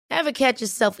Ever catch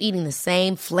yourself eating the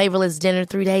same flavorless dinner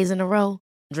 3 days in a row?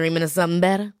 Dreaming of something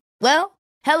better? Well,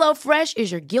 HelloFresh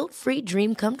is your guilt-free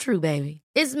dream come true, baby.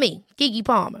 It's me, Keke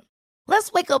Palmer.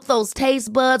 Let's wake up those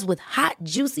taste buds with hot,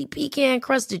 juicy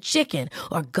pecan-crusted chicken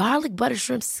or garlic butter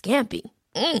shrimp scampi.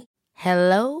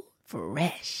 Hello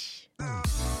Fresh.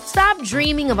 Stop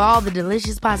dreaming of all the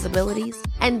delicious possibilities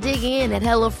and dig in at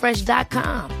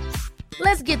HelloFresh.com.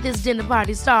 Let's get this dinner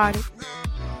party started.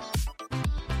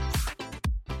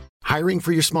 Hiring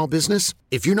for your small business?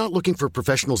 If you're not looking for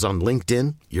professionals on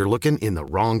LinkedIn, you're looking in the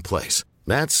wrong place.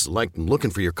 That's like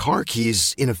looking for your car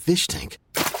keys in a fish tank.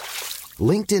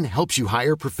 LinkedIn helps you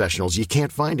hire professionals you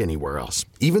can't find anywhere else,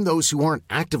 even those who aren't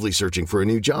actively searching for a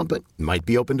new job but might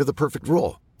be open to the perfect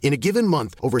role. In a given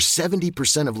month, over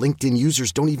 70% of LinkedIn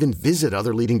users don't even visit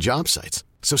other leading job sites.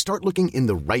 So start looking in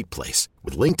the right place.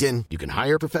 With LinkedIn, you can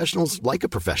hire professionals like a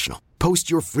professional.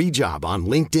 Post your free job on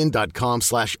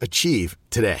linkedin.com/achieve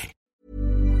today.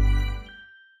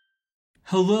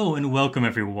 Hello and welcome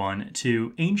everyone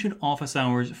to Ancient Office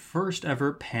Hours' first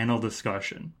ever panel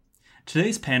discussion.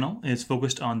 Today's panel is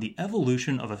focused on the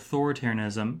evolution of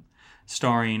authoritarianism,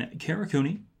 starring Kara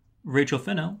Cooney, Rachel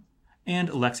Fennell, and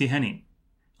Lexi Henning.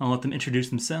 I'll let them introduce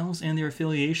themselves and their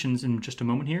affiliations in just a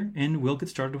moment here, and we'll get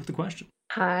started with the question.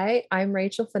 Hi, I'm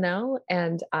Rachel Fennell,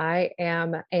 and I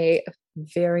am a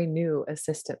very new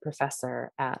assistant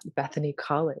professor at Bethany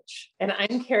College. And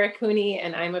I'm Kara Cooney,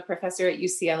 and I'm a professor at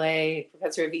UCLA,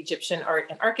 professor of Egyptian art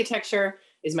and architecture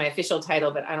is my official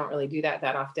title, but I don't really do that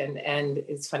often. And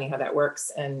it's funny how that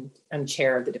works. And I'm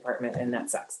chair of the department, and that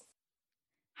sucks.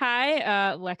 Hi,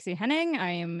 Lexi Henning.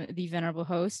 I am the venerable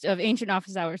host of Ancient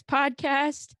Office Hours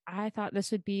podcast. I thought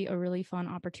this would be a really fun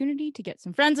opportunity to get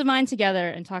some friends of mine together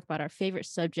and talk about our favorite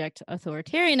subject,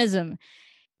 authoritarianism.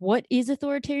 What is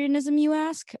authoritarianism, you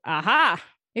ask? Aha!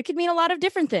 It could mean a lot of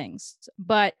different things.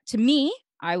 But to me,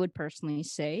 I would personally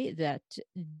say that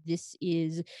this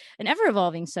is an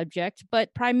ever-evolving subject,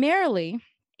 but primarily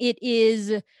it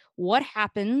is what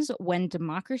happens when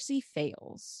democracy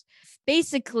fails.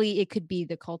 Basically, it could be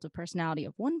the cult of personality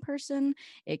of one person.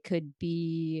 It could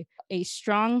be a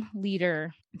strong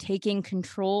leader taking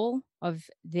control of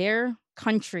their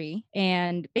country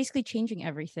and basically changing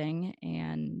everything.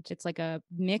 And it's like a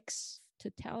mix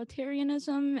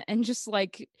totalitarianism and just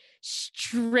like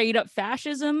straight up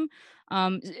fascism.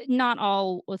 Not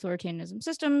all authoritarianism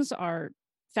systems are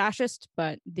fascist,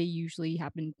 but they usually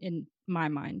happen, in my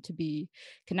mind, to be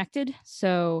connected.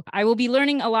 So I will be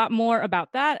learning a lot more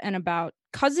about that and about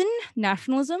cousin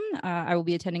nationalism. I will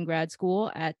be attending grad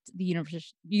school at the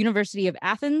University of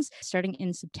Athens starting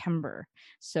in September.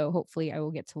 So hopefully I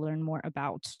will get to learn more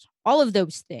about all of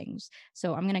those things.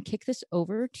 So I'm going to kick this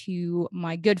over to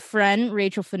my good friend,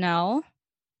 Rachel Fennell.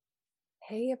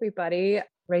 Hey, everybody.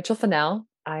 Rachel Fennell.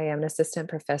 I am an assistant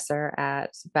professor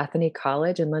at Bethany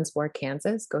College in Lindsborg,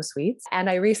 Kansas. Go Swedes. And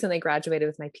I recently graduated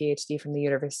with my PhD from the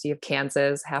University of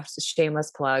Kansas. Have to shameless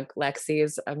plug. Lexi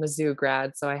is a Mizzou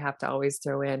grad, so I have to always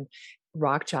throw in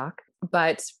rock chalk.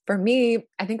 But for me,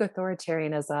 I think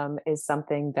authoritarianism is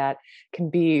something that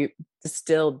can be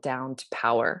distilled down to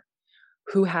power.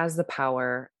 Who has the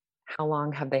power? How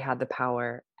long have they had the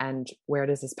power? And where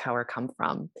does this power come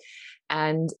from?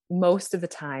 And most of the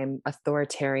time,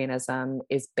 authoritarianism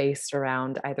is based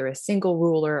around either a single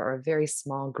ruler or a very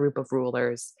small group of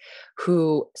rulers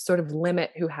who sort of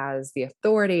limit who has the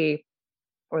authority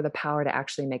or the power to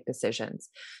actually make decisions.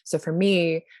 So for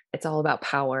me, it's all about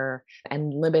power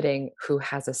and limiting who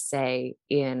has a say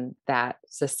in that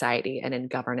society and in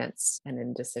governance and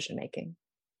in decision-making.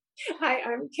 Hi,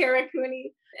 I'm Kara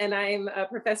Cooney, and I'm a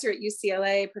professor at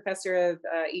UCLA, professor of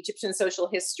Egyptian social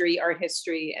history, art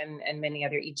history, and many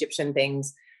other Egyptian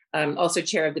things. I'm also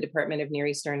chair of the Department of Near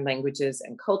Eastern Languages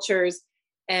and Cultures.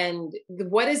 And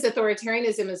what is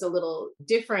authoritarianism is a little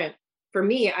different for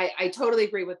me. I totally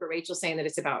agree with what Rachel's saying, that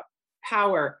it's about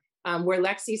power. Where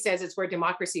Lexi says it's where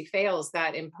democracy fails,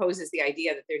 that imposes the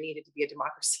idea that there needed to be a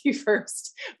democracy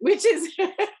first, which is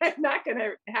not going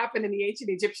to happen in the ancient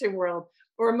Egyptian world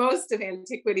or most of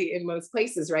antiquity in most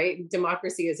places, right?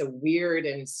 Democracy is a weird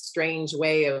and strange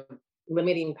way of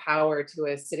limiting power to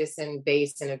a citizen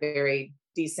base in a very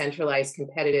decentralized,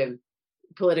 competitive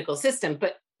political system.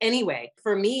 But anyway,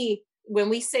 for me, when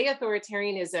we say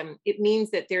authoritarianism, it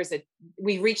means that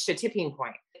we've reached a tipping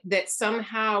point, that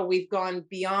somehow we've gone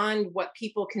beyond what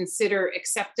people consider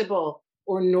acceptable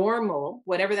or normal,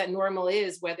 whatever that normal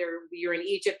is, whether you're in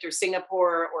Egypt or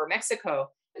Singapore or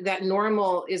Mexico. That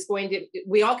normal is going to,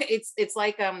 it's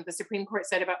like the Supreme Court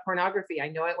said about pornography. I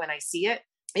know it when I see it.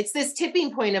 It's this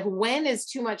tipping point of when is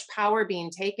too much power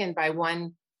being taken by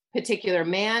one particular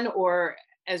man or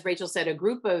as Rachel said, a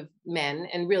group of men,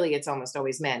 and really it's almost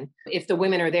always men. If the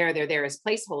women are there, they're there as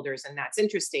placeholders, and that's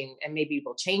interesting, and maybe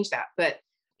we'll change that. But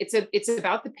it's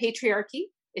about the patriarchy.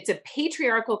 It's a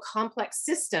patriarchal complex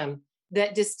system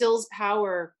that distills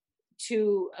power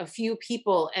to a few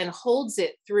people and holds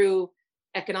it through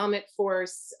economic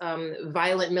force,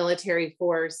 violent military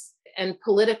force, and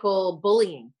political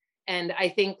bullying. And I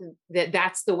think that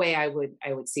that's the way I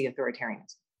would see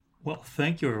authoritarianism. Well,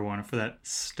 thank you, everyone, for that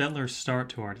stellar start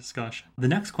to our discussion. The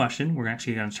next question, we're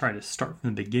actually going to try to start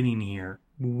from the beginning here.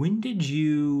 When did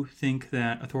you think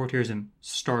that authoritarianism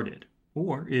started?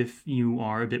 Or if you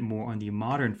are a bit more on the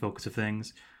modern focus of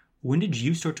things, when did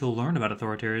you start to learn about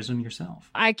authoritarianism yourself?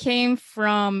 I came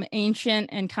from ancient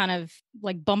and kind of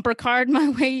like bumper card my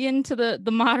way into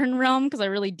the modern realm because I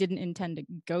really didn't intend to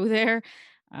go there.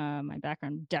 My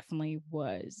background definitely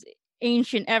was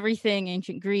ancient everything,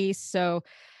 ancient Greece. So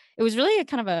it was really a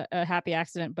kind of a happy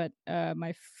accident. But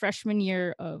my freshman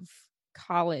year of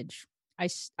college,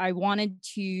 I wanted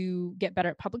to get better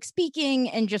at public speaking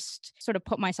and just sort of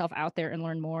put myself out there and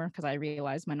learn more because I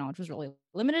realized my knowledge was really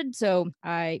limited. So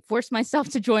I forced myself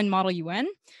to join Model UN,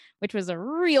 which was a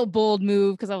real bold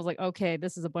move because I was like, okay,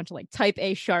 this is a bunch of like type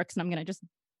A sharks and I'm going to just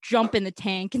jump in the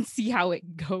tank and see how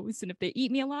it goes. And if they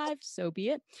eat me alive, so be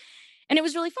it. And it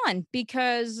was really fun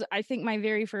because I think my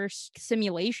very first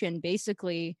simulation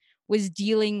basically was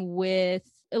dealing with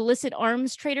illicit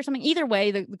arms trade or something. Either way,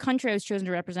 the country I was chosen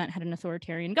to represent had an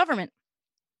authoritarian government.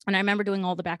 And I remember doing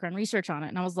all the background research on it.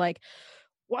 And I was like,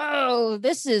 whoa,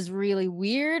 this is really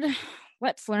weird.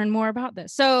 Let's learn more about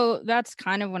this. So that's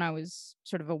kind of when I was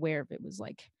sort of aware of it was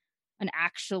like an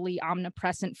actually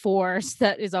omnipresent force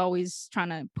that is always trying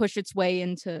to push its way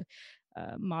into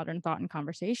modern thought and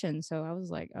conversation. So I was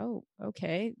like, oh,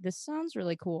 okay, this sounds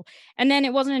really cool. And then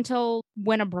it wasn't until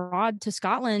went abroad to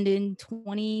Scotland in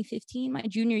 2015, my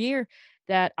junior year,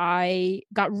 that I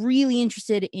got really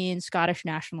interested in Scottish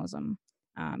nationalism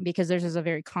because theirs is a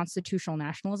very constitutional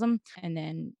nationalism. And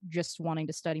then just wanting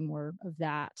to study more of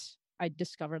that, I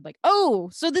discovered like, oh,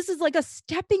 so this is like a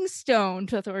stepping stone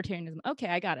to authoritarianism. Okay,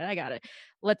 I got it.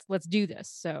 Let's do this.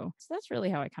 So that's really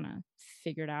how I kind of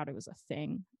figured out it was a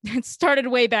thing. It started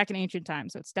way back in ancient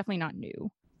times, so it's definitely not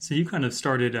new. So you kind of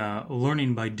started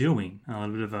learning by doing, a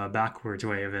little bit of a backwards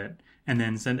way of it, and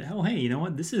then said, oh, hey, you know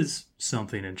what? This is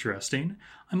something interesting.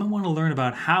 I might want to learn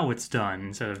about how it's done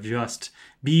instead of just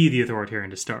be the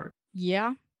authoritarian to start.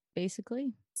 Yeah,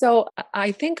 basically. So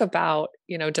I think about,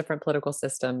 different political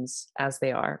systems as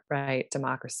they are, right?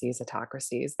 Democracies,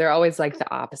 autocracies. They're always like the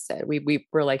opposite.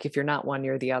 We're like, if you're not one,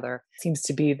 you're the other. Seems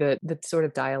to be the sort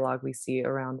of dialogue we see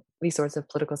around these sorts of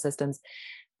political systems.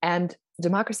 And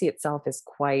democracy itself is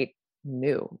quite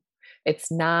new.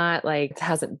 It's not like it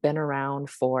hasn't been around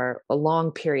for a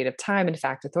long period of time. In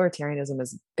fact, authoritarianism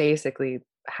is basically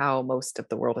how most of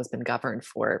the world has been governed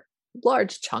for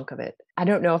large chunk of it. I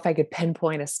don't know if I could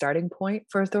pinpoint a starting point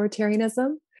for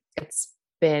authoritarianism. It's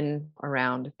been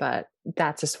around, but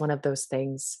that's just one of those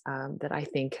things that I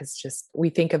think has we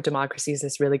think of democracy as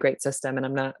this really great system, and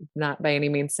I'm not by any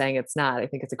means saying it's not. I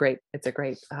think it's a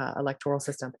great electoral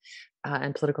system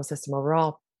and political system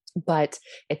overall. But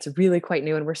it's really quite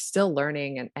new, and we're still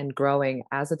learning and growing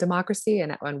as a democracy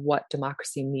and what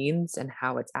democracy means and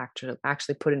how it's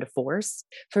actually put into force.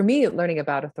 For me, learning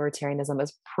about authoritarianism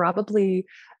is probably,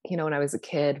 when I was a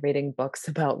kid reading books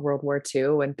about World War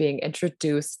II and being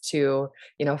introduced to,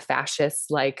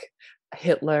 fascists like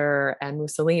Hitler and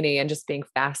Mussolini and just being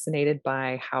fascinated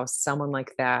by how someone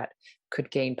like that could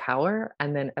gain power.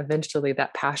 And then eventually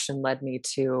that passion led me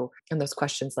to, and those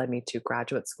questions led me to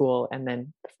graduate school. And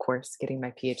then of course, getting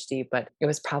my PhD, but it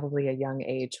was probably a young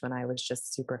age when I was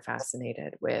just super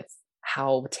fascinated with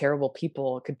how terrible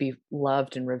people could be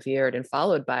loved and revered and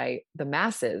followed by the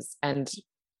masses. And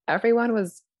everyone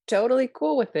was totally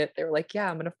cool with it. They were like, yeah,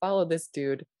 I'm going to follow this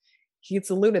dude. He's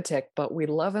a lunatic, but we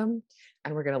love him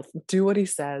and we're going to do what he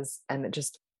says. And it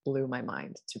just blew my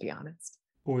mind, to be honest.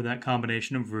 Or that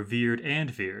combination of revered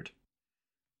and feared.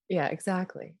 Yeah,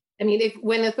 exactly. I mean,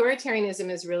 when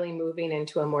authoritarianism is really moving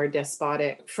into a more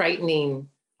despotic, frightening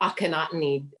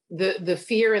Akhenaten, the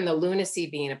fear and the lunacy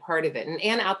being a part of it. And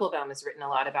Anne Applebaum has written a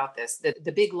lot about this.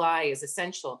 The big lie is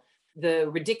essential. The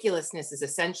ridiculousness is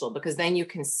essential because then you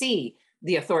can see,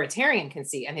 the authoritarian can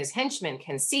see, and his henchmen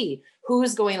can see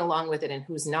who's going along with it and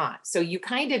who's not. So you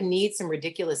kind of need some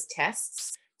ridiculous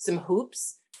tests, some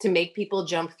hoops to make people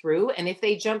jump through. And if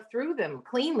they jump through them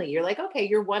cleanly, you're like, okay,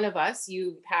 you're one of us,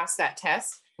 you passed that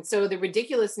test. So the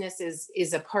ridiculousness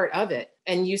is a part of it.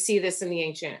 And you see this in the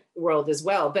ancient world as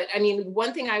well. But I mean,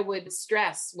 one thing I would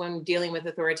stress when dealing with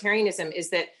authoritarianism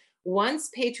is that once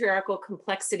patriarchal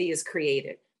complexity is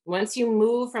created, Once you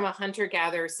move from a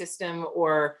hunter-gatherer system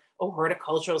or a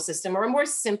horticultural system or a more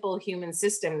simple human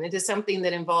system into something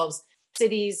that involves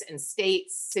cities and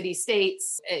states,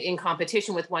 city-states in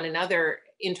competition with one another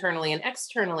internally and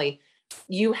externally,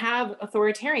 you have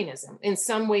authoritarianism in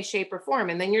some way, shape, or form.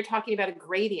 And then you're talking about a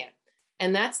gradient.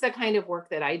 And that's the kind of work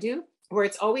that I do, where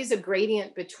it's always a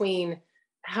gradient between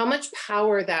how much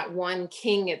power that one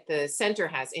king at the center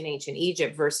has in ancient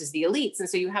Egypt versus the elites. And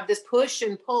so you have this push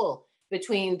and pull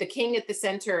between the king at the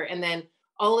center and then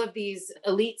all of these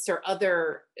elites or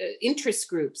other interest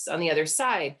groups on the other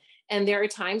side. And there are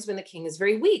times when the king is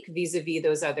very weak vis-a-vis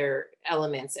those other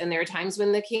elements. And there are times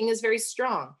when the king is very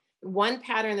strong. One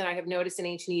pattern that I have noticed in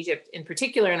ancient Egypt in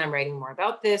particular, and I'm writing more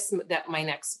about this, that my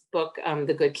next book,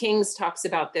 The Good Kings, talks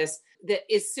about this, that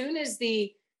as soon as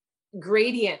the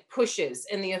gradient pushes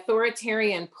and the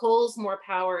authoritarian pulls more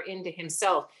power into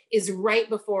himself is right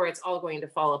before it's all going to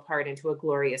fall apart into a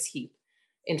glorious heap,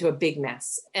 into a big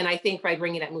mess. And I think by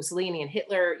bringing up Mussolini and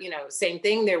Hitler, same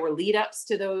thing, there were lead ups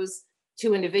to those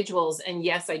two individuals. And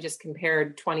yes, I just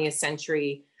compared 20th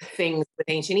century things with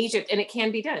ancient Egypt, and it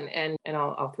can be done. And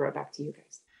I'll throw it back to you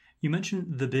guys. You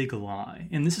mentioned the big lie,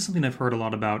 and this is something I've heard a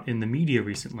lot about in the media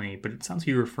recently, but it sounds like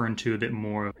you're referring to a bit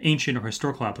more of ancient or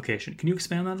historical application. Can you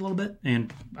expand on that a little bit?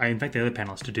 And I invite the other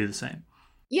panelists to do the same.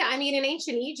 Yeah, I mean, in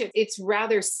ancient Egypt, it's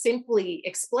rather simply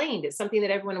explained. It's something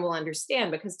that everyone will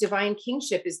understand because divine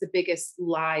kingship is the biggest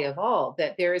lie of all,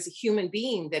 that there is a human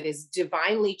being that is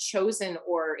divinely chosen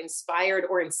or inspired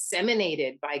or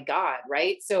inseminated by God,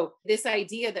 right? So this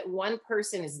idea that one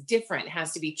person is different,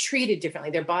 has to be treated differently.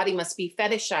 Their body must be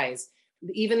fetishized.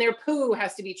 Even their poo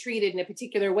has to be treated in a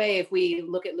particular way if we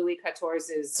look at Louis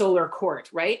XIV's solar court,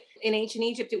 right? In ancient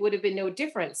Egypt, it would have been no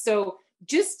different. So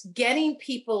just getting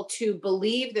people to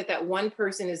believe that one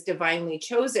person is divinely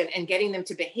chosen and getting them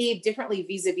to behave differently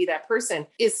vis-a-vis that person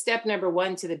is step number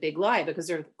one to the big lie,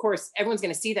 because of course, everyone's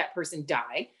going to see that person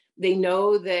die. They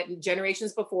know that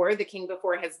generations before, the king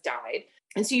before has died.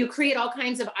 And so you create all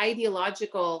kinds of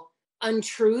ideological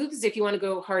untruths, if you want to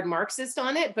go hard Marxist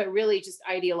on it, but really just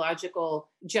ideological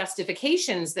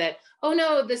justifications that, oh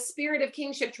no, the spirit of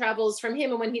kingship travels from him,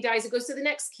 and when he dies, it goes to the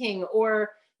next king, or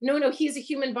no, he's a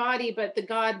human body, but the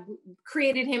God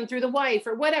created him through the wife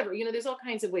or whatever. There's all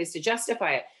kinds of ways to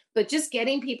justify it. But just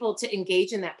getting people to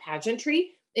engage in that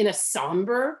pageantry in a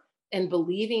somber and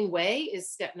believing way is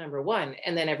step number one.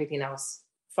 And then everything else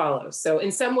follows. So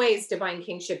in some ways, divine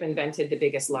kingship invented the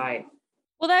biggest lie.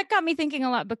 Well, that got me thinking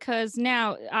a lot, because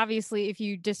now, obviously, if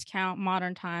you discount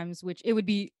modern times, which it would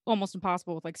be almost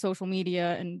impossible with like social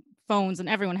media and phones and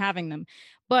everyone having them.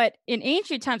 But in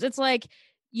ancient times, it's like,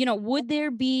 would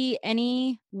there be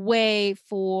any way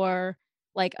for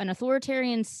like an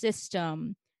authoritarian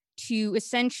system to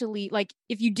essentially, like,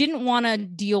 if you didn't want to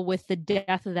deal with the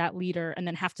death of that leader and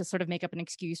then have to sort of make up an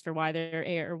excuse for why their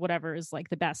heir or whatever is like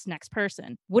the best next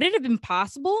person, would it have been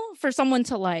possible for someone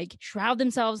to like shroud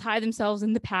themselves, hide themselves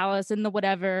in the palace and the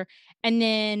whatever, and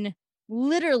then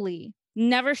literally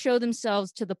never show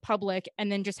themselves to the public and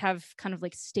then just have kind of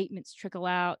like statements trickle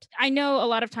out? I know a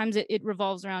lot of times it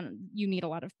revolves around, you need a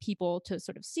lot of people to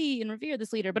sort of see and revere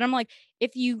this leader. But I'm like,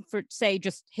 if you, for say,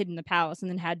 just hid in the palace and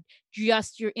then had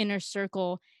just your inner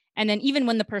circle, and then even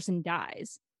when the person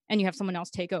dies and you have someone else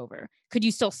take over, could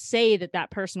you still say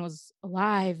that person was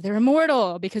alive, they're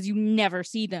immortal, because you never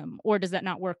see them? Or does that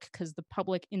not work because the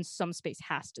public in some space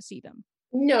has to see them?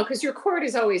 No, because your court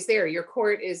is always there. Your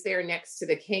court is there next to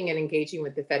the king and engaging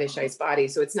with the fetishized body.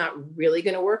 So it's not really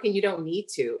going to work, and you don't need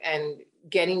to. And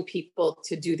getting people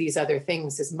to do these other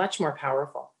things is much more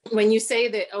powerful. When you say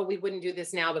that, oh, we wouldn't do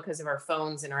this now because of our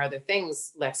phones and our other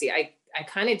things, Lexi, I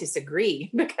kind of disagree,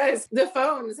 because the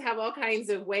phones have all kinds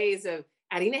of ways of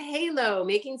adding a halo,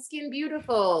 making skin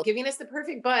beautiful, giving us the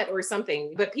perfect butt or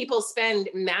something. But people spend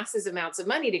massive amounts of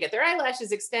money to get their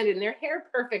eyelashes extended and their hair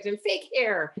perfect and fake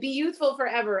hair, be youthful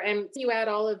forever. And you add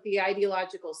all of the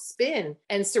ideological spin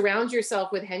and surround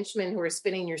yourself with henchmen who are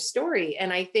spinning your story.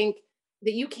 And I think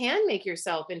that you can make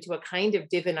yourself into a kind of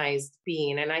divinized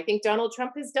being. And I think Donald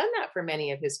Trump has done that for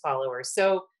many of his followers.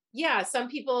 So yeah, some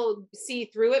people see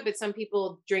through it, but some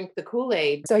people drink the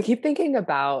Kool-Aid. So I keep thinking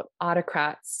about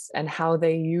autocrats and how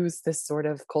they use this sort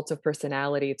of cult of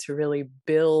personality to really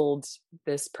build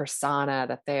this persona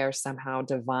that they are somehow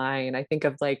divine. I think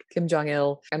of like Kim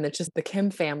Jong-il and just the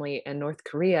Kim family in North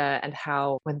Korea, and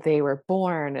how when they were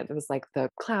born, it was like the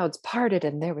clouds parted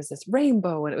and there was this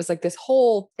rainbow, and it was like this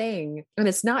whole thing. And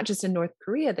it's not just in North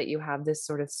Korea that you have this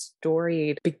sort of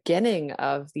storied beginning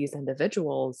of these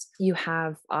individuals. You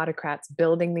have autocrats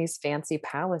building these fancy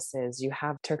palaces. You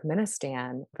have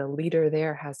Turkmenistan. The leader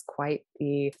there has quite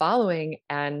the following,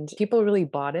 and people really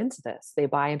bought into this. They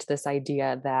buy into this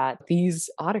idea that these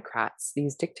autocrats,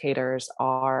 these dictators,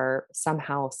 are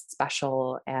somehow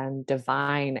special and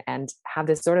divine and have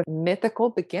this sort of mythical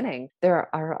beginning.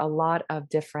 There are a lot of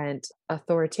different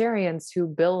authoritarians who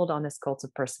build on this cult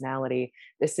of personality.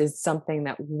 This is something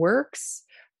that works.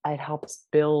 It helps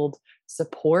build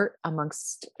support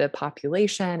amongst the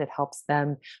population. It helps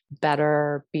them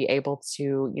better be able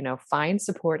to, find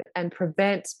support and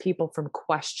prevent people from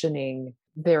questioning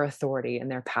their authority and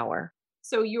their power.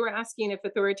 So you were asking if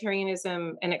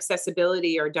authoritarianism and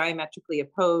accessibility are diametrically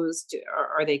opposed, or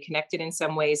are they connected in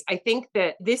some ways? I think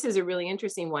that this is a really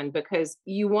interesting one because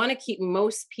you want to keep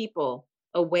most people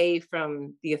away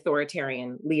from the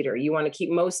authoritarian leader. You want to keep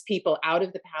most people out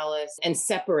of the palace and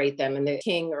separate them. And the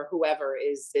king or whoever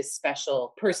is this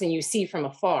special person you see from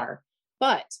afar.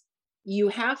 But you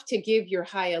have to give your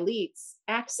high elites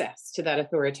access to that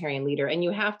authoritarian leader, and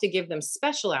you have to give them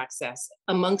special access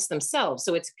amongst themselves.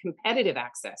 So it's competitive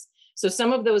access. So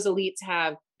some of those elites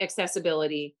have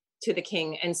accessibility to the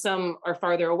king, and some are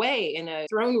farther away in a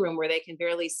throne room where they can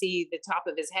barely see the top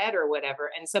of his head or whatever.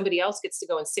 And somebody else gets to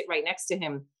go and sit right next to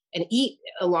him and eat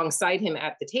alongside him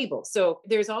at the table. So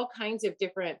there's all kinds of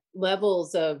different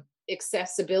levels of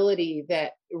accessibility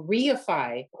that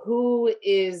reify who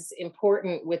is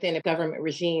important within a government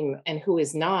regime and who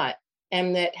is not.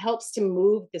 And that helps to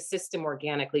move the system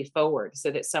organically forward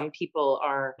so that some people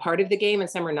are part of the game and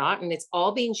some are not. And it's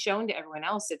all being shown to everyone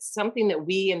else. It's something that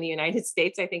we in the United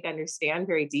States, I think, understand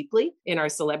very deeply in our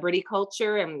celebrity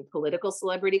culture and political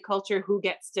celebrity culture. Who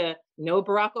gets to know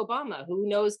Barack Obama? Who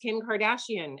knows Kim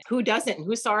Kardashian? Who doesn't? And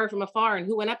who saw her from afar? And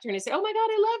who went up to her and said, "Oh my God,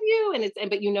 I love you."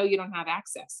 But you don't have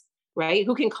access. Right?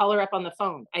 Who can call her up on the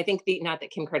phone? I think not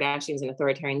that Kim Kardashian is an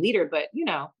authoritarian leader, but,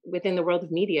 within the world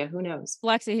of media, who knows?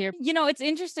 Lexa here. It's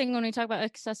interesting when we talk about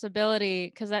accessibility,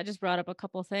 because that just brought up a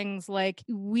couple things. Like,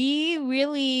 we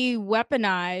really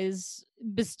weaponize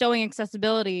bestowing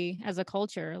accessibility as a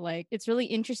culture. Like, it's really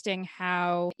interesting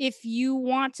how if you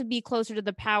want to be closer to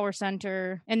the power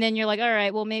center and then you're like, all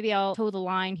right, well, maybe I'll toe the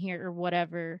line here or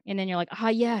whatever. And then you're like,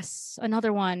 yes,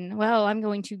 another one. Well, I'm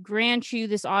going to grant you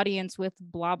this audience with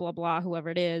blah, blah, blah, whoever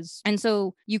it is. And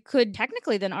so you could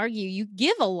technically then argue you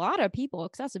give a lot of people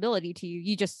accessibility to you.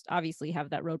 You just obviously have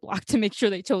that roadblock to make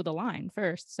sure they toe the line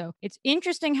first. So it's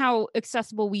interesting how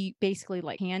accessible we basically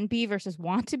can be versus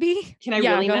want to be. Can I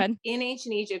go ahead? In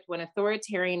ancient Egypt, when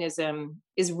authoritarianism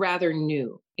is rather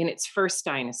new in its first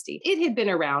dynasty, it had been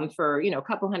around for, a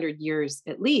couple hundred years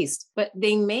at least, but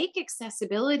they make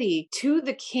accessibility to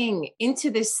the king into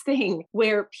this thing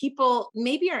where people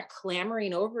maybe aren't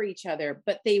clamoring over each other,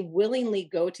 but they willingly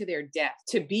go to their death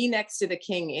to be next to the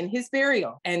king in his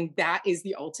burial. And that is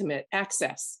the ultimate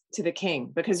access to the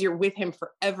king because you're with him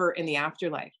forever in the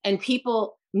afterlife. And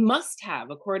people must have,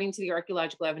 according to the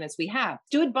archaeological evidence we have,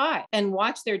 stood by and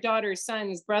watched their daughters,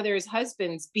 sons, brothers,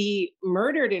 husbands be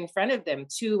murdered in front of them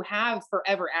to have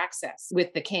forever access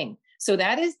with the king. So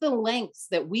that is the lengths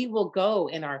that we will go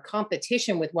in our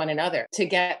competition with one another to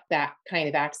get that kind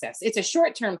of access. It's a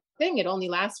short-term thing. It only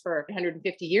lasts for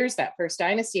 150 years, that first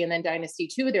dynasty. And then dynasty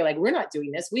 2, they're like, we're not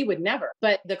doing this. We would never.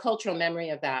 But the cultural memory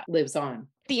of that lives on.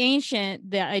 The ancient,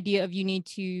 the idea of you need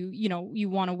to, you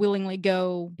want to willingly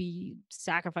go be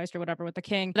sacrificed or whatever with the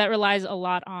king, that relies a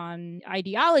lot on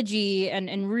ideology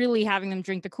and really having them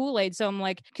drink the Kool-Aid. So I'm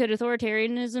like, could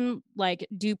authoritarianism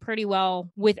do pretty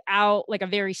well without a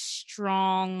very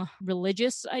strong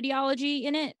religious ideology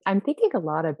in it? I'm thinking a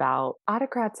lot about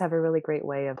autocrats have a really great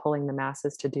way of pulling the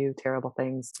masses to do terrible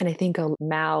things. And I think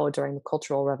Mao, during the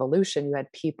Cultural Revolution, you had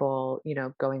people,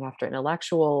 going after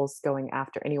intellectuals, going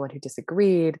after anyone who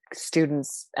disagreed.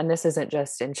 Students, and this isn't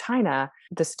just in China,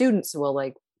 the students will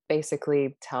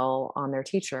basically tell on their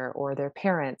teacher or their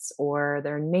parents or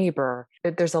their neighbor.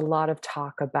 There's a lot of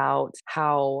talk about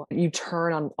how you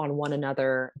turn on one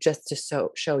another just to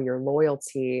show your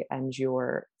loyalty and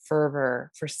your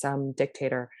fervor for some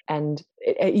dictator. And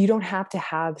you don't have to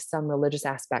have some religious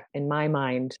aspect. In my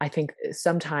mind, I think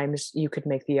sometimes you could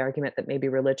make the argument that maybe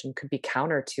religion could be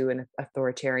counter to an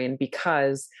authoritarian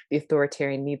because the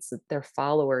authoritarian needs their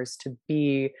followers to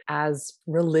be as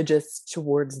religious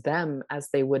towards them as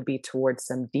they would be towards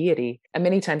some deity. And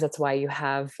many times that's why you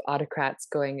have autocrats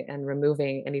going and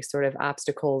removing any sort of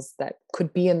obstacles that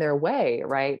could be in their way,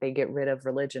 right? They get rid of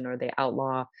religion or they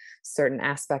outlaw certain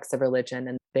aspects of religion,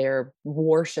 and their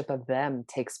worship of them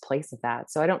takes place of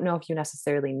that. So I don't know if you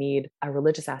necessarily need a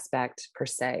religious aspect per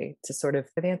se to sort of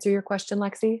answer your question,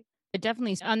 Lexi. It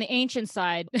definitely, on the ancient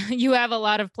side, you have a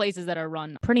lot of places that are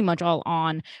run pretty much all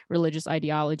on religious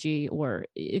ideology, or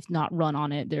if not run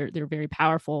on it, they're very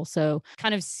powerful. So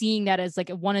kind of seeing that as like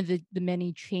one of the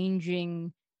many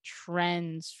changing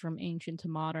trends from ancient to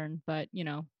modern. But,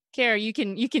 Kara, you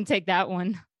can take that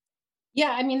one.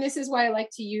 Yeah, I mean, this is why I like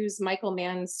to use Michael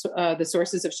Mann's The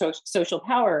Sources of Social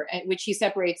Power, which he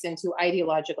separates into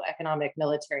ideological, economic,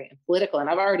 military, and political. And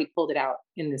I've already pulled it out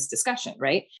in this discussion,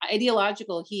 right?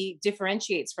 Ideological, he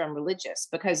differentiates from religious,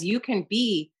 because you can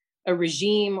be a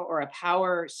regime or a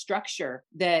power structure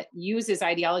that uses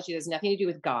ideology that has nothing to do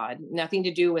with God, nothing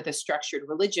to do with a structured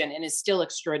religion, and is still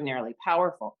extraordinarily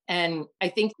powerful. And I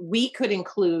think we could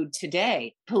include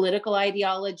today political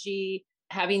ideology,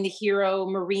 having the hero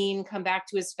Marine come back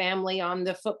to his family on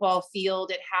the football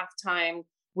field at halftime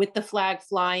with the flag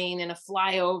flying and a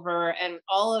flyover, and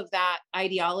all of that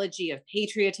ideology of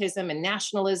patriotism and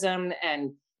nationalism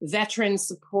and veteran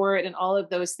support and all of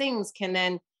those things can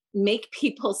then make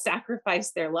people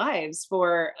sacrifice their lives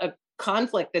for a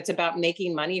conflict that's about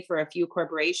making money for a few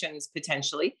corporations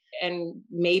potentially, and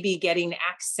maybe getting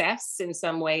access in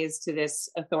some ways to this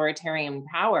authoritarian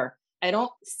power. I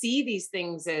don't see these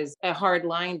things as a hard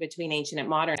line between ancient and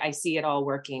modern. I see it all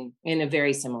working in a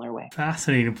very similar way.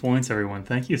 Fascinating points, everyone.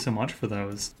 Thank you so much for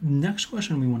those. Next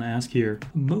question we want to ask here.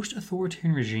 Most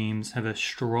authoritarian regimes have a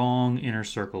strong inner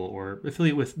circle or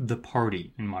affiliate with the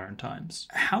party in modern times.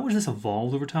 How has this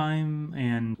evolved over time,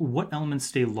 and what elements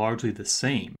stay largely the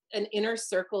same? An inner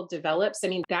circle develops. I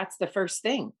mean, that's the first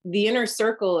thing. The inner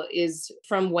circle is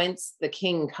from whence the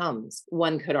king comes,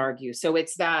 one could argue. So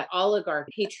it's that oligarch,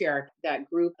 patriarch, that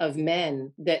group of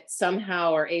men that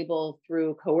somehow are able,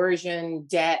 through coercion,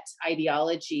 debt,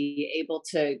 ideology, able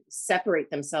to separate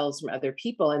themselves from other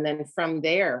people. And then from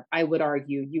there, I would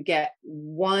argue, you get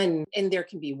one, and there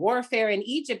can be warfare. In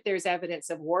Egypt, there's evidence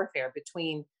of warfare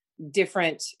between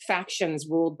different factions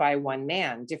ruled by one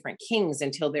man, different kings,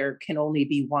 until there can only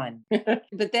be one.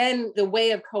 But then the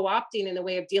way of co-opting and the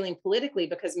way of dealing politically,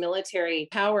 because military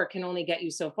power can only get you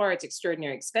so far, it's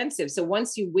extraordinarily expensive. So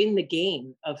once you win the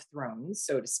game of thrones,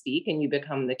 so to speak, and you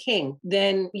become the king,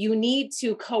 then you need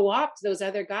to co-opt those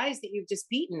other guys that you've just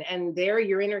beaten. And there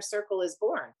your inner circle is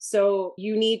born. So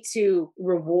you need to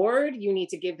reward, you need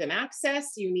to give them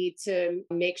access, you need to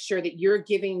make sure that you're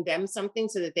giving them something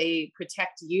so that they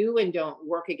protect you and don't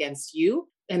work against you.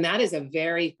 And that is a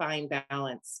very fine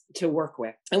balance to work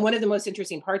with. And one of the most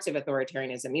interesting parts of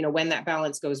authoritarianism, when that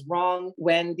balance goes wrong,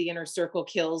 when the inner circle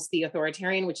kills the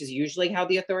authoritarian, which is usually how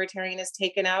the authoritarian is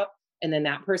taken out, and then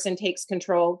that person takes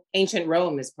control. Ancient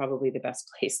Rome is probably the best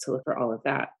place to look for all of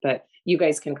that. But you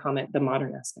guys can comment the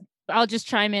modern aspect. I'll just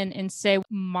chime in and say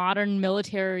modern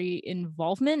military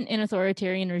involvement in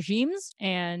authoritarian regimes.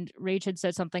 And Rach had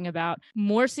said something about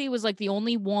Morsi was like the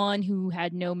only one who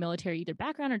had no military either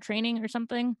background or training or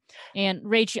something. And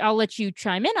Rach, I'll let you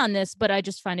chime in on this, but I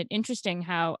just find it interesting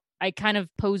how I kind of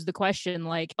posed the question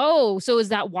like, oh, so is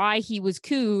that why he was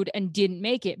couped and didn't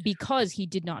make it? Because he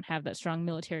did not have that strong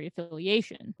military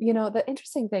affiliation. The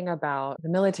interesting thing about the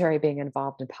military being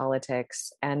involved in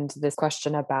politics and this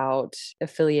question about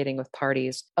affiliating with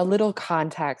parties, a little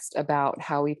context about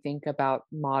how we think about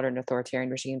modern authoritarian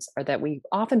regimes are that we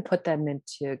often put them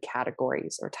into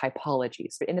categories or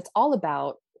typologies. And it's all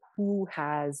about who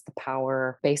has the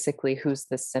power, basically who's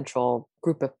the central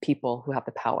group of people who have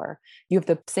the power. You have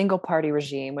the single party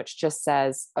regime, which just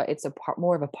says it's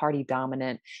more of a party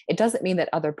dominant. It doesn't mean that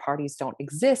other parties don't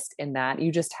exist in that.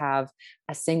 You just have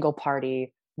a single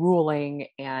party ruling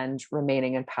and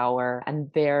remaining in power.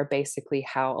 And they're basically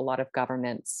how a lot of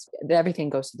governments, everything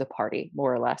goes to the party,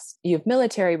 more or less. You have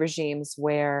military regimes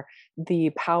where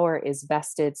the power is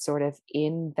vested sort of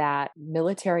in that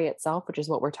military itself, which is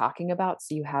what we're talking about.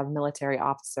 So you have military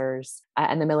officers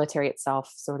and the military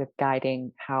itself sort of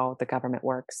guiding how the government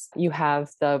works. You have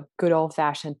the good old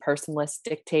fashioned personalist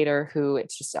dictator who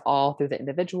it's just all through the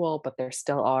individual, but there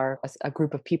still are a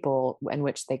group of people in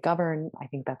which they govern. I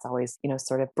think that's always,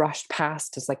 sort of brushed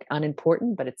past as like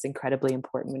unimportant, but it's incredibly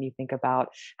important when you think about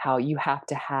how you have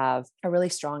to have a really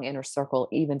strong inner circle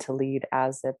even to lead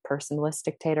as a personalist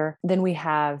dictator. Then we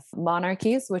have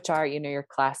monarchies, which are, your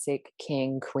classic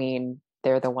king, queen.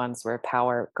 They're the ones where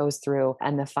power goes through.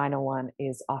 And the final one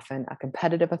is often a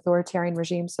competitive authoritarian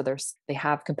regime. So they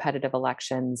have competitive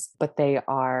elections, but they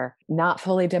are not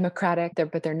fully democratic.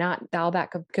 But they're not all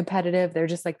that competitive. They're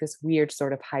just like this weird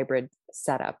sort of hybrid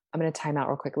setup. I'm going to time out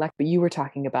real quick. But you were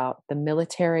talking about the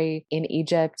military in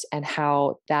Egypt and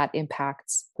how that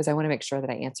impacts, because I want to make sure that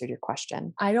I answered your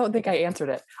question. I don't think I answered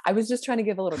it. I was just trying to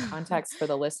give a little context for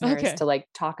the listeners to like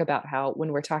talk about how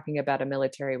when we're talking about a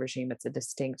military regime, it's a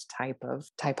distinct type of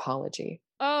typology.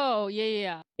 Oh,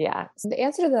 yeah. Yeah. So the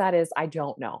answer to that is, I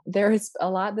don't know. There is a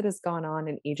lot that has gone on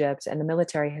in Egypt, and the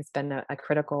military has been a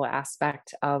critical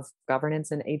aspect of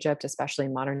governance in Egypt, especially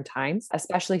in modern times,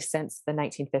 especially since the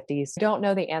 1950s. I don't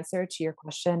know the answer to your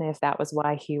question if that was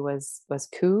why he was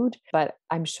couped, but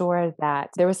I'm sure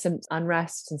that there was some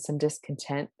unrest and some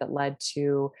discontent that led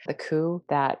to the coup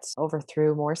that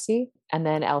overthrew Morsi. And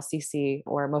then El-Sisi,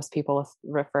 or most people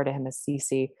refer to him as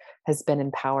Sisi, has been in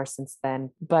power since then.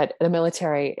 But the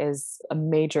military is a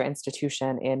major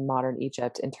institution in modern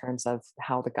Egypt in terms of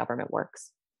how the government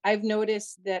works. I've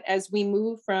noticed that as we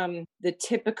move from the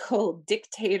typical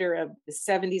dictator of the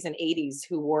 70s and 80s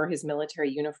who wore his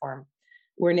military uniform,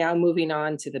 we're now moving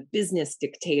on to the business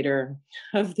dictator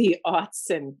of the aughts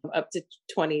and up to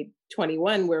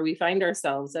 2021, where we find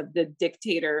ourselves, of the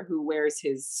dictator who wears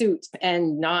his suit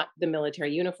and not the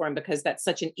military uniform, because that's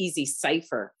such an easy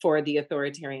cipher for the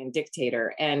authoritarian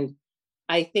dictator. And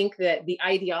I think that the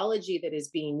ideology that is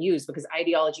being used, because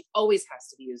ideology always has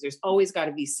to be used, there's always got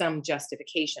to be some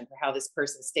justification for how this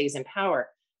person stays in power.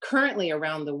 Currently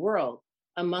around the world,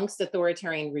 amongst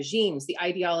authoritarian regimes, the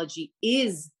ideology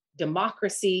is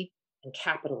democracy and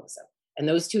capitalism. And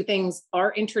those two things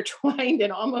are intertwined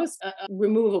and almost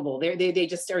removable. They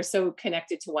just are so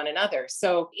connected to one another.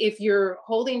 So if you're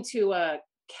holding to a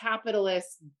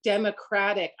capitalist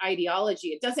democratic ideology,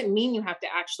 it doesn't mean you have to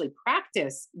actually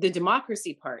practice the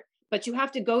democracy part, but you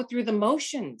have to go through the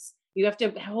motions. You have to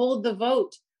hold the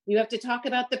vote. You have to talk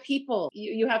about the people.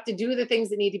 You have to do the things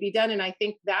that need to be done. And I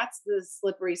think that's the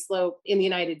slippery slope in the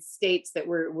United States that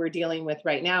we're dealing with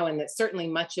right now, and that certainly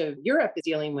much of Europe is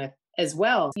dealing with as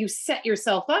well. You set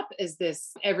yourself up as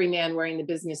this everyman wearing the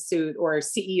business suit or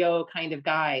CEO kind of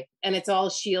guy, and it's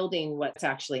all shielding what's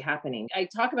actually happening. I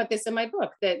talk about this in my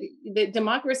book, that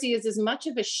democracy is as much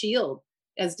of a shield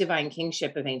as divine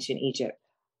kingship of ancient Egypt.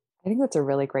 I think that's a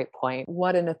really great point.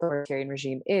 What an authoritarian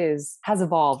regime has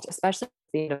evolved, especially at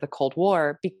the end of the Cold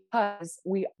War, because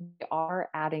we are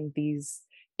adding these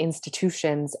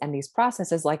institutions and these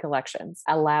processes like elections,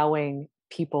 allowing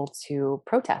people to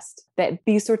protest. That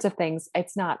these sorts of things,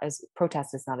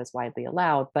 protest is not as widely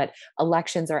allowed, but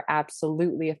elections are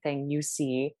absolutely a thing you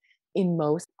see in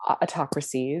most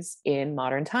autocracies in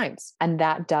modern times. And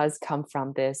that does come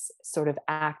from this sort of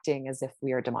acting as if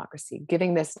we are democracy,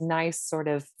 giving this nice sort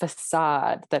of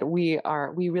facade that we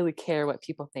really care what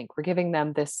people think. We're giving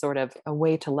them this sort of a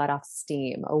way to let off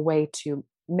steam, a way to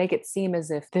make it seem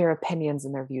as if their opinions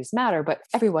and their views matter. But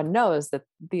everyone knows that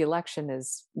the election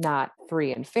is not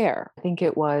free and fair. I think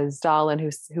it was Stalin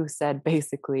who said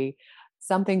basically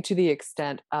something to the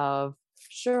extent of,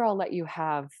 sure, I'll let you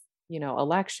have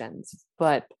elections,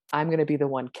 but I'm going to be the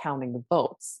one counting the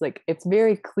votes. Like, it's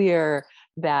very clear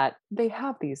that they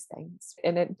have these things.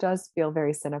 And it does feel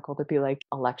very cynical to be like,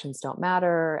 elections don't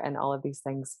matter and all of these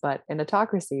things. But in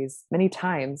autocracies, many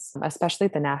times, especially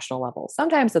at the national level,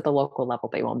 sometimes at the local level,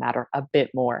 they will matter a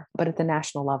bit more. But at the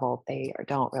national level, they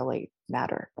don't really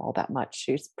matter all that much.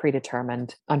 It's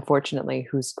predetermined, unfortunately,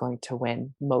 who's going to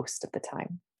win most of the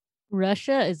time.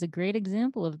 Russia is a great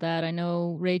example of that. I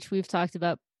know, Rach, we've talked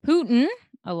about Putin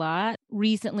a lot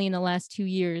recently in the last 2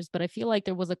 years, but I feel like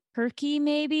there was a Turkey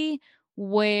maybe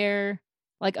where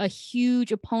like a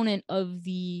huge opponent of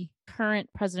the current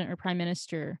president or prime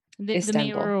minister, the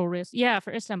mayoral risk,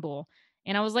 for Istanbul.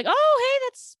 And I was like, oh, hey,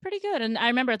 that's pretty good. And I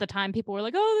remember at the time people were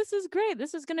like, oh, this is great.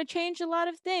 This is going to change a lot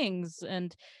of things.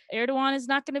 And Erdogan is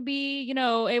not going to be,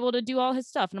 able to do all his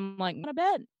stuff. And I'm like, not a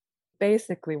bet.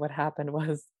 Basically what happened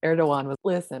was Erdogan was,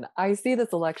 listen, I see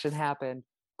this election happen.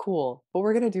 Cool, but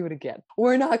we're going to do it again.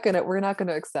 We're not going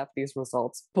to accept these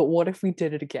results. But what if we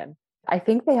did it again? I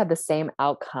think they had the same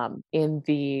outcome in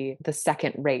the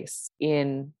second race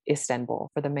in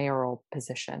Istanbul for the mayoral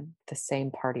position. The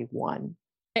same party won.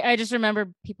 I just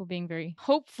remember people being very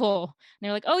hopeful. And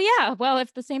they're like, oh yeah, well,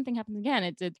 if the same thing happens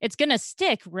again, it's going to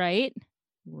stick, right?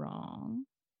 Wrong.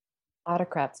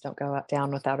 Autocrats don't go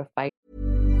down without a fight.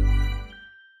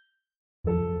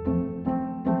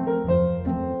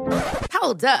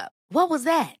 Hold up. What was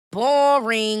that?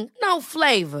 Boring. No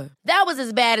flavor. That was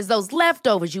as bad as those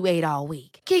leftovers you ate all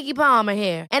week. Keke Palmer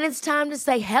here. And it's time to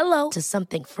say hello to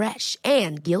something fresh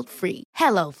and guilt-free.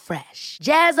 HelloFresh.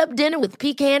 Jazz up dinner with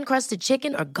pecan-crusted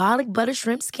chicken or garlic butter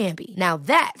shrimp scampi. Now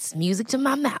that's music to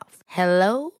my mouth.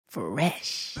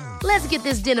 HelloFresh. Let's get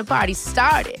this dinner party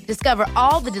started. Discover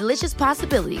all the delicious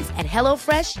possibilities at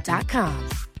HelloFresh.com.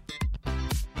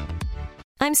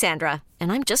 I'm Sandra,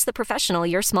 and I'm just the professional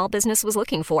your small business was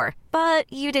looking for. But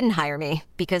you didn't hire me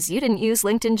because you didn't use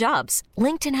LinkedIn Jobs.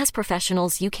 LinkedIn has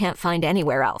professionals you can't find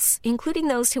anywhere else, including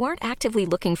those who aren't actively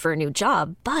looking for a new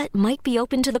job, but might be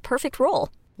open to the perfect role,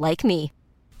 like me.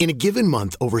 In a given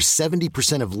month, over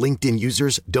 70% of LinkedIn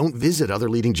users don't visit other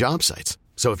leading job sites.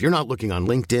 So if you're not looking on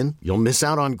LinkedIn, you'll miss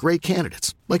out on great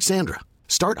candidates like Sandra.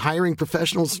 Start hiring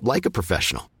professionals like a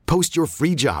professional. Post your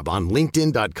free job on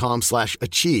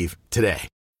linkedin.com/achieve today.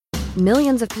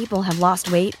 Millions of people have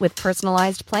lost weight with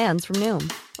personalized plans from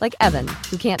Noom. Like Evan,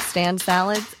 who can't stand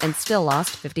salads and still lost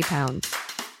 50 pounds.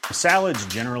 Salads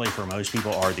generally for most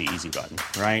people are the easy button,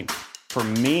 right? For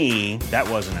me, that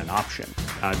wasn't an option.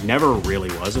 I never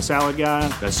really was a salad guy.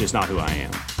 That's just not who I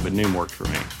am. But Noom worked for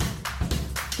me.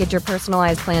 Get your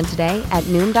personalized plan today at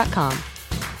Noom.com.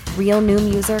 Real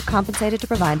Noom user compensated to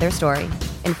provide their story.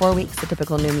 In 4 weeks, the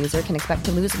typical Noom user can expect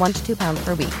to lose 1 to 2 pounds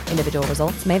per week. Individual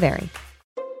results may vary.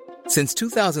 Since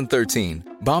 2013,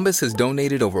 Bombas has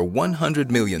donated over 100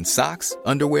 million socks,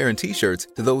 underwear, and T-shirts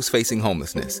to those facing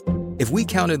homelessness. If we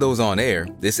counted those on air,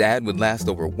 this ad would last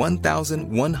over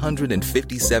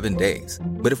 1,157 days.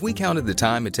 But if we counted the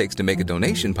time it takes to make a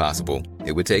donation possible,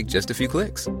 it would take just a few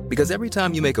clicks. Because every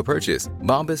time you make a purchase,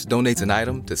 Bombas donates an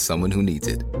item to someone who needs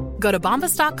it. Go to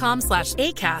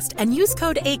bombas.com/ACAST and use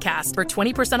code ACAST for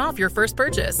 20% off your first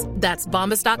purchase. That's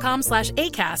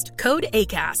bombas.com/ACAST, code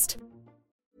ACAST.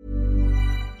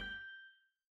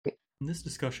 This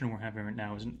discussion we're having right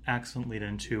now is an excellent lead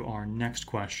into our next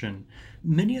question.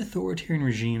 Many authoritarian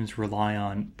regimes rely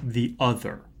on the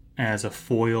other as a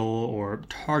foil or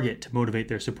target to motivate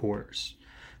their supporters.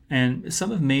 And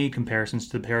some have made comparisons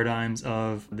to the paradigms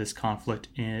of this conflict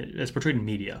as portrayed in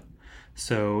media.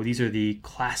 So these are the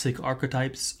classic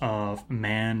archetypes of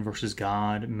man versus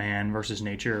God, man versus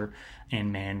nature,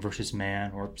 and man versus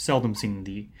man, or seldom seen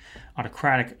the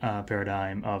autocratic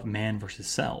paradigm of man versus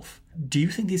self. Do you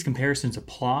think these comparisons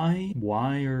apply?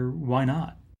 Why or why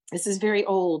not? This is very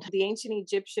old. The ancient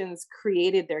Egyptians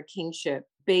created their kingship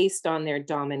based on their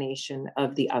domination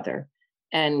of the other.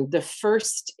 And the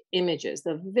first images,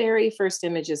 the very first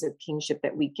images of kingship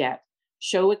that we get,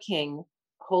 show a king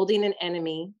holding an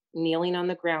enemy, kneeling on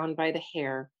the ground by the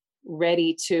hair,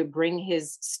 ready to bring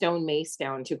his stone mace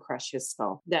down to crush his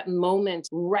skull. That moment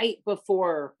right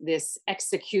before this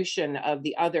execution of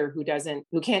the other who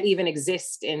can't even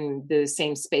exist in the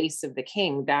same space of the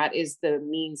king, that is the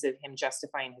means of him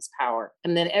justifying his power.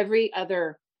 And then every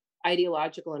other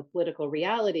ideological and political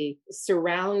reality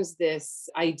surrounds this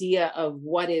idea of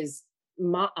what is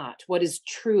ma'at, what is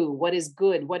true, what is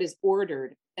good, what is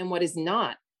ordered, and what is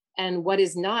not. And what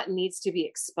is not needs to be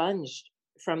expunged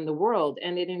from the world,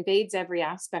 and it invades every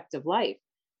aspect of life.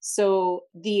 So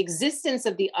the existence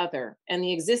of the other and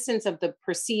the existence of the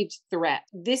perceived threat,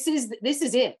 this is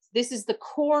it. This is the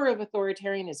core of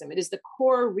authoritarianism. It is the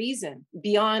core reason,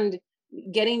 beyond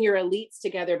getting your elites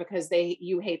together because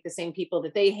you hate the same people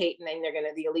that they hate, and then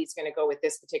the elite's gonna go with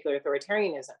this particular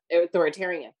authoritarian.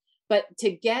 But to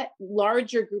get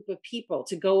larger group of people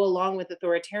to go along with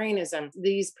authoritarianism,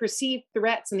 these perceived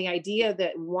threats and the idea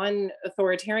that one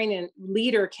authoritarian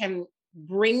leader can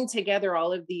bring together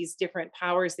all of these different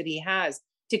powers that he has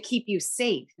to keep you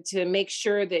safe, to make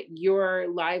sure that your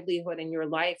livelihood and your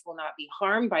life will not be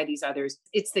harmed by these others.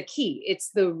 It's the key. It's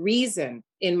the reason,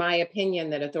 in my opinion,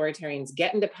 that authoritarians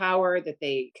get into power, that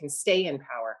they can stay in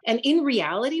power. And in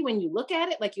reality, when you look at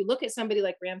it, like you look at somebody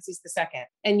like Ramses II,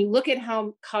 and you look at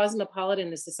how cosmopolitan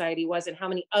the society was and how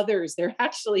many others there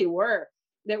actually were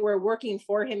that were working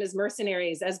for him as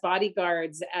mercenaries, as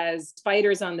bodyguards, as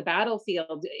fighters on the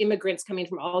battlefield, immigrants coming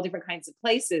from all different kinds of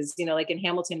places, like in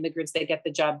Hamilton, immigrants, they get the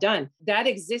job done. That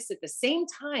exists at the same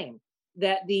time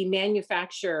that the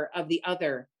manufacture of the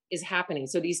other is happening.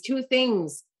 So these two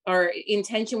things are in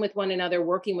tension with one another,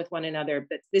 working with one another.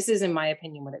 But this is, in my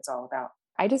opinion, what it's all about.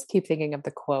 I just keep thinking of the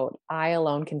quote, "I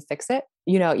alone can fix it."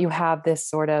 You have this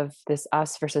sort of this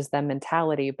us versus them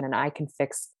mentality, but then I can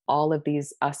fix all of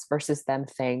these us versus them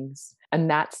things. And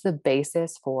that's the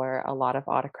basis for a lot of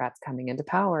autocrats coming into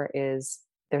power is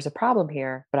there's a problem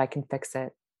here, but I can fix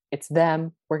it. It's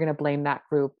them. We're going to blame that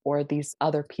group or these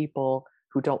other people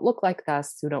who don't look like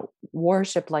us, who don't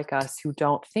worship like us, who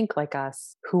don't think like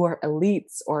us, who are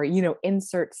elites, or,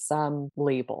 insert some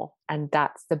label. And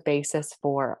that's the basis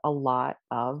for a lot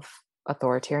of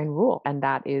authoritarian rule. And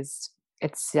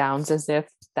it sounds as if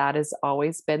that has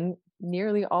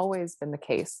nearly always been the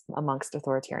case amongst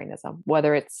authoritarianism,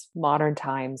 whether it's modern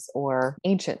times or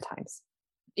ancient times.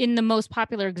 in the most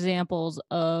popular examples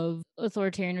of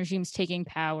authoritarian regimes taking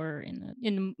power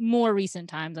in more recent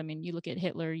times. I mean, you look at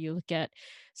Hitler, you look at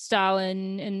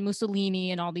Stalin and Mussolini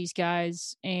and all these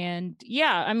guys. And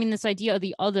yeah, I mean, this idea of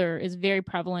the other is very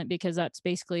prevalent because that's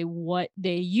basically what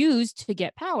they used to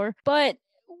get power. But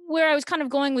where I was kind of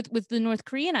going with the North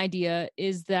Korean idea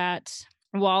is that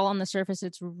while on the surface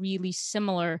it's really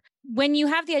similar, when you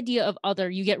have the idea of other,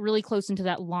 you get really close into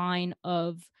that line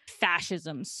of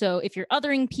fascism. So if you're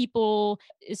othering people,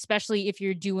 especially if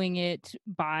you're doing it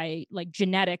by like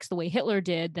genetics, the way Hitler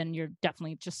did, then you're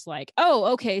definitely just like,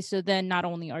 oh, okay. So then not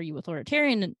only are you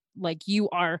authoritarian, like you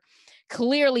are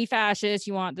clearly fascist,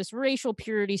 you want this racial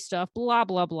purity stuff, blah,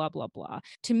 blah, blah, blah, blah.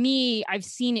 To me, I've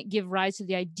seen it give rise to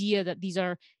the idea that these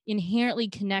are inherently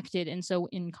connected. And so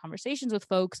in conversations with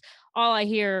folks, all I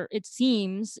hear, it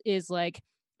seems, is like,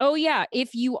 oh yeah,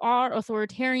 if you are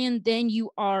authoritarian, then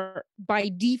you are by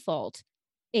default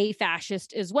a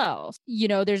fascist as well. You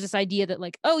know, there's this idea that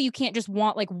like, oh, you can't just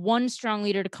want like one strong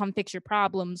leader to come fix your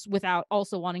problems without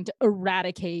also wanting to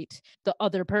eradicate the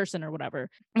other person or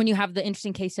whatever. When you have the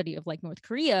interesting case study of like North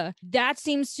Korea, that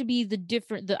seems to be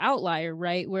the outlier,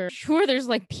 right? Where sure, there's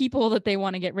like people that they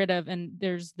want to get rid of, and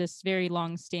there's this very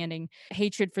long-standing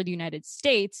hatred for the United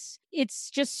States.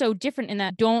 It's just so different in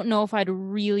that I don't know if I'd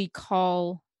really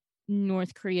call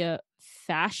North Korea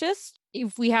fascist.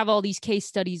 If we have all these case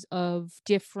studies of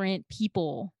different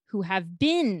people who have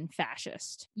been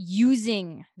fascist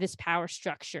using this power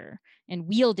structure and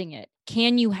wielding it,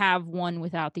 can you have one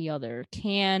without the other?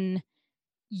 Can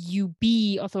you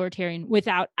be authoritarian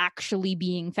without actually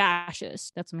being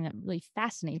fascist? That's something that really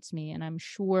fascinates me. And I'm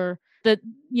sure that,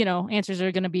 you know, answers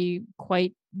are going to be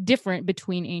quite different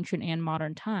between ancient and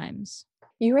modern times.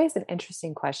 You raised an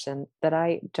interesting question that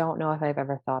I don't know if I've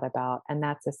ever thought about. And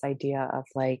that's this idea of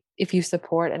like, if you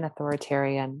support an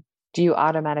authoritarian, do you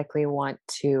automatically want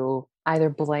to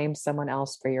either blame someone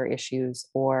else for your issues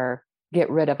or get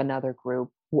rid of another group?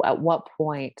 At what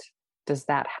point does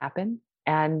that happen?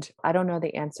 And I don't know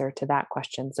the answer to that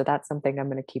question. So that's something I'm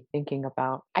going to keep thinking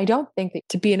about. I don't think that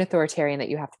to be an authoritarian that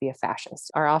you have to be a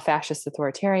fascist. Are all fascists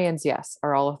authoritarians? Yes.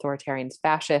 Are all authoritarians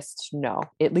fascists? No.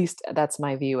 At least that's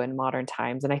my view in modern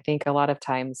times. And I think a lot of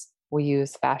times we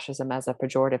use fascism as a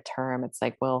pejorative term. It's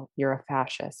like, well, you're a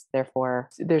fascist. Therefore,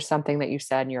 there's something that you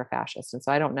said and you're a fascist. And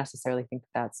so I don't necessarily think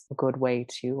that's a good way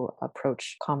to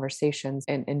approach conversations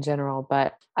in general.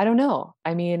 But I don't know.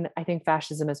 I mean, I think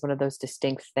fascism is one of those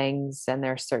distinct things, and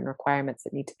there are certain requirements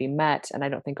that need to be met. And I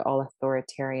don't think all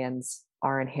authoritarians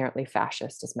are inherently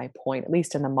fascist, is my point, at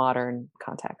least in the modern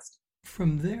context.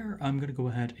 From there, I'm going to go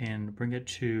ahead and bring it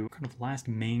to kind of last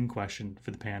main question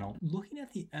for the panel. Looking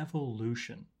at the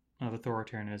evolution of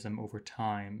authoritarianism over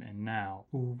time and now,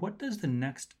 what does the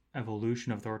next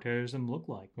evolution of authoritarianism look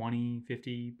like 20,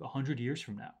 50, 100 years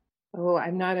from now? Oh,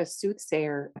 I'm not a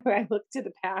soothsayer. I look to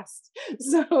the past.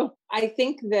 So I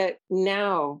think that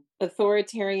now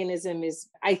authoritarianism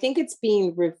I think it's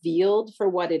being revealed for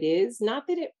what it is. Not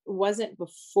that it wasn't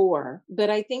before, but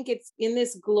I think it's in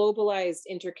this globalized,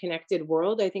 interconnected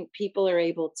world. I think people are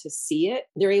able to see it.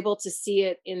 They're able to see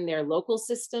it in their local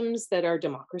systems that are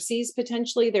democracies,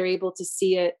 potentially. They're able to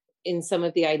see it in some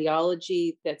of the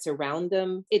ideology that's around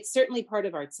them. It's certainly part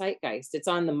of our zeitgeist. It's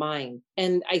on the mind.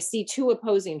 And I see two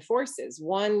opposing forces.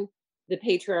 One, the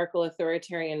patriarchal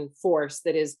authoritarian force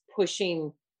that is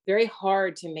pushing very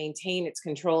hard to maintain its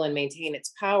control and maintain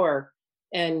its power.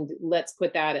 And let's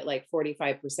put that at like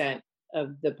 45%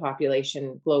 of the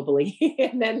population globally.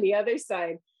 And then the other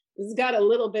side has got a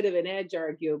little bit of an edge,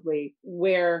 arguably,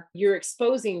 where you're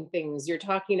exposing things. You're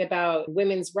talking about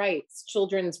women's rights,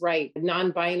 children's rights,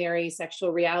 non-binary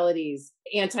sexual realities,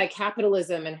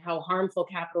 anti-capitalism and how harmful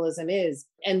capitalism is.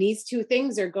 And these two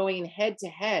things are going head to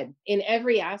head in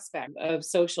every aspect of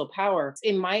social power.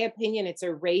 In my opinion, it's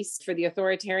a race for the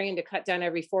authoritarian to cut down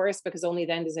every forest, because only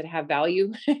then does it have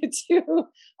value to,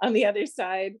 on the other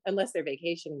side, unless they're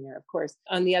vacationing there, of course,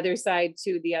 on the other side,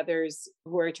 to the others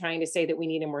who are trying to say that we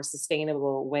need a more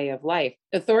sustainable way of life.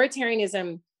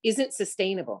 Authoritarianism isn't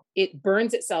sustainable. It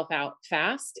burns itself out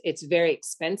fast. It's very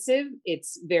expensive.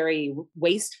 It's very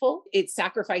wasteful. It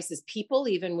sacrifices people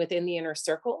even within the inner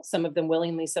circle, some of them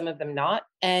willingly, some of them not.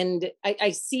 And I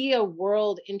see a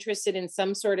world interested in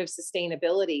some sort of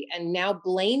sustainability, and now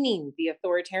blaming the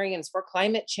authoritarians for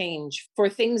climate change, for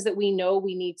things that we know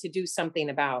we need to do something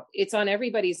about. It's on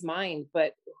everybody's mind,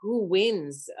 but who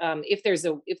wins? If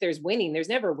there's winning, there's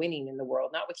never winning in the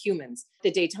world, not with humans.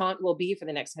 The détente will be for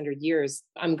the next 100 years.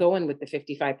 I'm going with the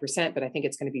 55%, but I think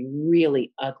it's going to be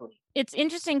really ugly. It's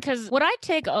interesting because what I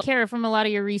take care from a lot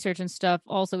of your research and stuff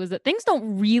also is that things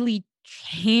don't really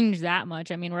change that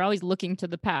much. I mean, we're always looking to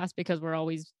the past because we're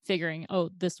always figuring, oh,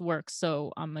 this works,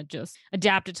 so I'm gonna just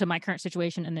adapt it to my current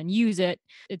situation and then use it.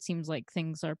 It seems like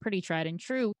things are pretty tried and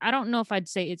true. I don't know if I'd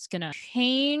say it's gonna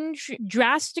change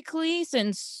drastically,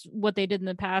 since what they did in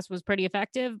the past was pretty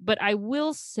effective, but I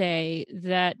will say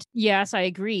that, yes, I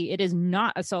agree, it is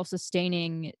not a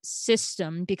self-sustaining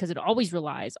system because it always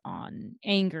relies on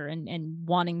anger and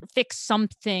wanting to fix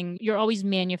something. You're always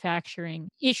manufacturing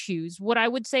issues. What I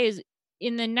would say is,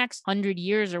 in the next 100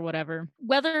 years or whatever,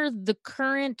 whether the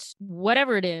current,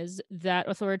 whatever it is that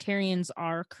authoritarians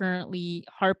are currently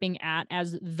harping at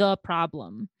as the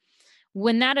problem,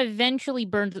 when that eventually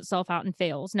burns itself out and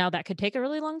fails, now that could take a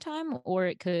really long time or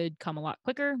it could come a lot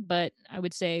quicker. But I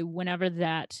would say whenever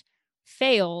that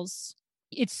fails,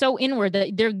 it's so inward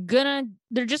that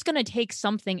they're just gonna take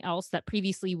something else that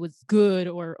previously was good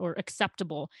or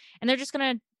acceptable, and they're just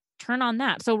gonna turn on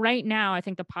that. So right now, I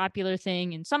think the popular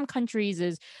thing in some countries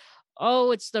is, oh,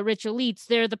 it's the rich elites.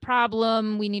 They're the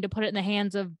problem. We need to put it in the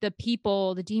hands of the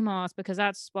people, the demos, because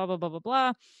that's blah, blah, blah, blah,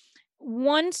 blah.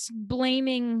 Once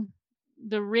blaming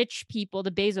the rich people, the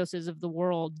Bezoses of the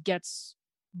world, gets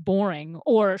boring,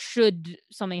 or should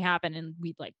something happen and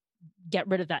we like get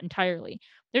rid of that entirely,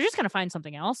 they're just going to find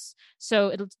something else.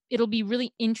 So it'll be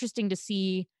really interesting to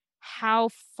see how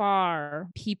far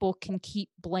people can keep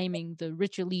blaming the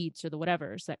rich elites or the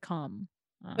whatevers that come.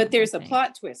 But there's a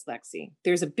plot twist, Lexi.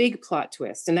 There's a big plot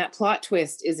twist. And that plot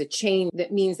twist is a chain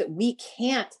that means that we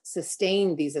can't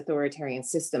sustain these authoritarian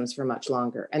systems for much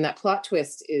longer. And that plot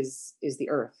twist is the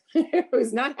earth.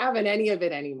 Who's not having any of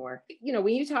it anymore. You know,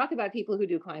 when you talk about people who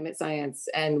do climate science,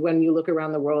 and when you look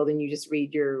around the world and you just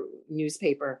read your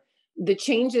newspaper, the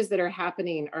changes that are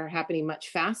happening much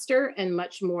faster and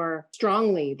much more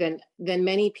strongly than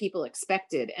many people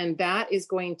expected. And that is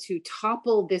going to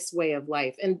topple this way of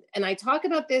life. And I talk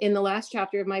about this in the last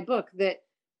chapter of my book, that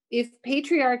if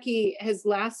patriarchy has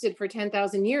lasted for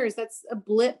 10,000 years, that's a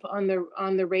blip on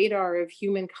the radar of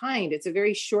humankind. It's a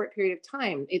very short period of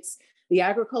time. It's the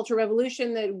agricultural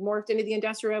revolution that morphed into the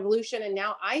industrial revolution. And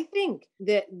now I think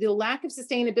that the lack of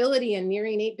sustainability and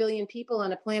nearing 8 billion people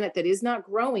on a planet that is not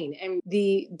growing, and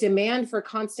the demand for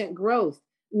constant growth,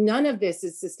 none of this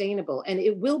is sustainable, and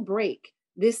it will break.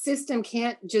 This system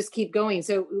can't just keep going.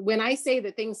 So when I say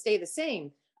that things stay the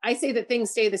same, I say that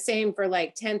things stay the same for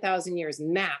like 10,000 years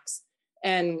max.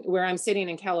 And where I'm sitting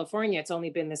in California, it's only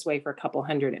been this way for a couple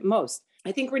hundred at most.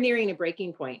 I think we're nearing a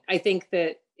breaking point. I think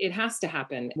that it has to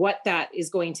happen. What that is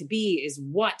going to be is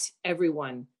what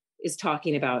everyone is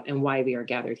talking about and why we are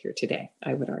gathered here today,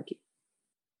 I would argue.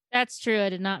 That's true. I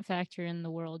did not factor in the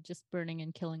world just burning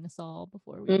and killing us all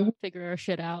before we figure our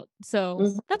shit out.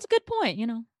 So that's a good point. You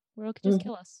know, the world could just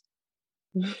kill us.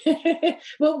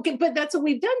 Well, but that's what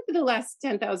we've done for the last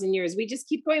 10,000 years. We just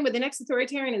keep going with the next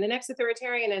authoritarian and the next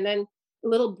authoritarian, and then a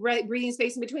little breathing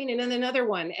space in between, and then another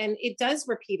one. And it does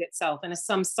repeat itself in a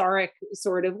samsaric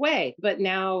sort of way. But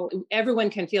now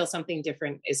everyone can feel something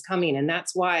different is coming. And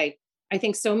that's why I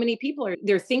think so many people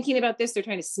they're thinking about this. They're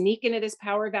trying to sneak into this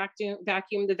power vacuum.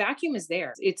 The vacuum is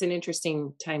there. It's an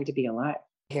interesting time to be alive.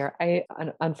 Here, I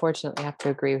unfortunately have to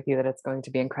agree with you that it's going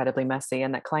to be incredibly messy,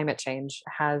 and that climate change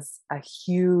has a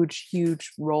huge,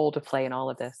 huge role to play in all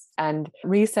of this. And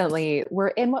recently, we're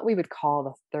in what we would call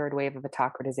the third wave of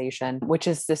autocratization, which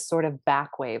is this sort of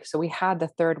back wave. So we had the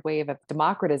third wave of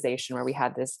democratization, where we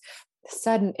had this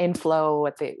sudden inflow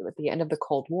at the end of the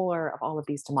Cold War of all of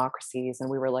these democracies.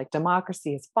 And we were like,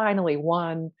 democracy has finally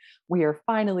won. We are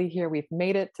finally here. We've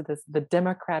made it to the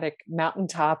democratic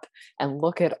mountaintop, and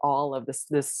look at all of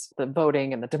the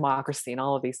voting and the democracy and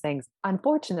all of these things.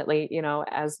 Unfortunately, you know,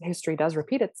 as history does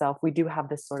repeat itself, we do have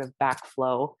this sort of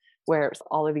backflow where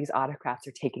all of these autocrats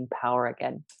are taking power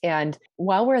again. And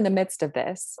while we're in the midst of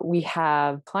this, we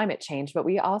have climate change, but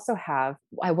we also have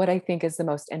what I think is the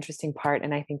most interesting part.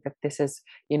 And I think that this is,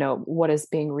 you know, what is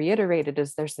being reiterated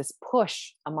is there's this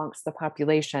push amongst the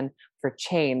population for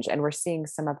change. And we're seeing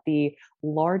some of the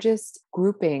largest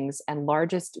groupings and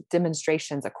largest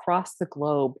demonstrations across the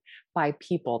globe by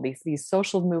people, these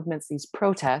social movements, these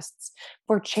protests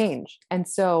for change. And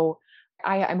so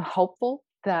I'm hopeful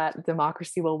that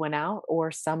democracy will win out,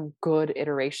 or some good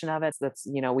iteration of it. That's,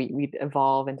 you know, we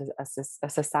evolve into a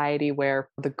society where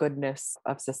the goodness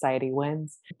of society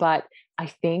wins. But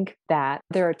I think that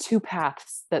there are two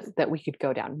paths that we could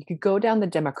go down. You could go down the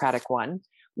democratic one,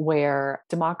 where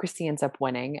democracy ends up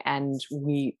winning, and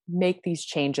we make these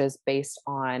changes based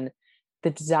on the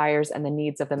desires and the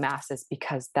needs of the masses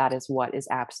because that is what is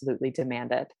absolutely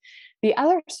demanded. The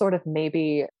other sort of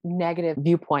maybe negative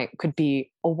viewpoint could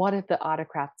be, well, what if the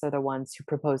autocrats are the ones who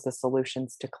propose the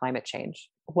solutions to climate change?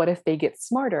 What if they get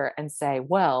smarter and say,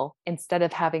 well, instead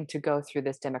of having to go through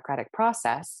this democratic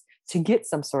process to get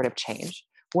some sort of change,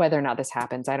 whether or not this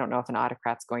happens, I don't know if an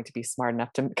autocrat's going to be smart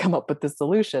enough to come up with the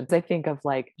solutions. I think of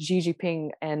like Xi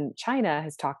Jinping and China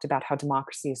has talked about how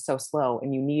democracy is so slow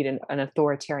and you need an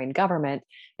authoritarian government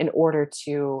in order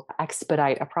to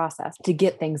expedite a process to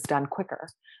get things done quicker.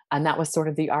 And that was sort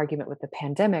of the argument with the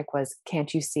pandemic was,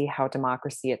 can't you see how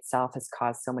democracy itself has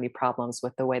caused so many problems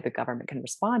with the way the government can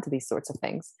respond to these sorts of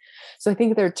things? So I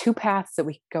think there are two paths that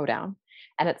we could go down.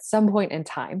 And at some point in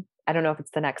time, I don't know if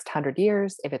it's the next 100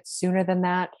 years, if it's sooner than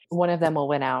that, one of them will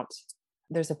win out.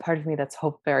 There's a part of me that's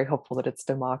very hopeful that it's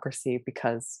democracy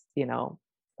because,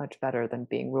 much better than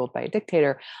being ruled by a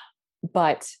dictator.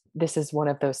 But this is one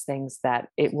of those things that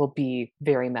it will be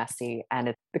very messy.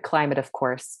 And the climate, of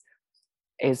course,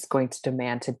 is going to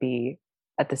demand to be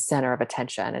at the center of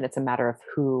attention. And it's a matter of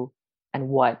who and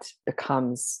what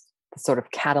becomes the sort of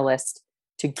catalyst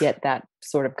to get that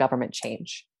sort of government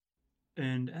change.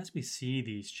 And as we see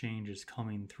these changes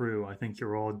coming through, I think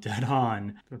you're all dead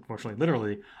on, unfortunately,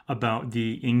 literally, about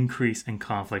the increase in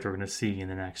conflict we're going to see in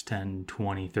the next 10,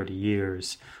 20, 30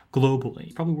 years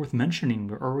globally. Probably worth mentioning,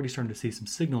 we're already starting to see some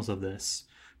signals of this.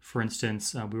 For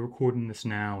instance, we're recording this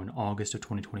now in August of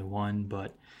 2021,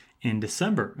 but in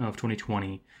December of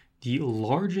 2020, the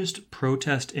largest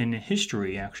protest in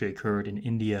history actually occurred in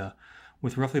India,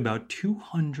 with roughly about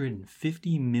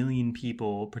 250 million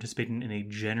people participating in a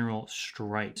general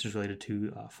strike. This is related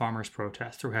to farmers'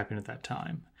 protests that were happening at that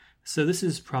time. So this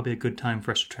is probably a good time for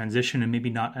us to transition and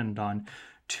maybe not end on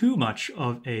too much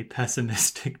of a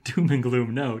pessimistic doom and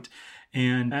gloom note,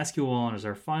 and ask you all as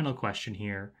our final question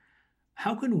here,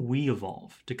 how can we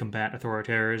evolve to combat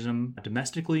authoritarianism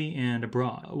domestically and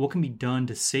abroad? What can be done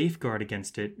to safeguard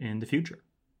against it in the future?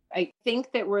 I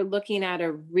think that we're looking at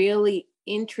a really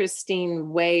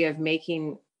interesting way of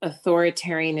making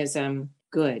authoritarianism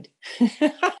good.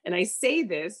 And I say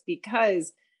this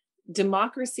because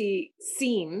democracy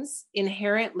seems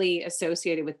inherently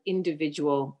associated with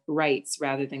individual rights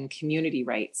rather than community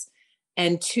rights.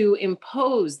 And to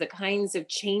impose the kinds of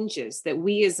changes that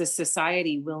we as a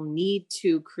society will need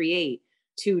to create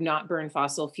to not burn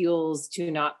fossil fuels,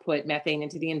 to not put methane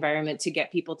into the environment, to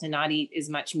get people to not eat as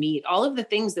much meat, all of the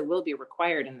things that will be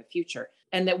required in the future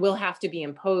and that will have to be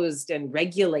imposed and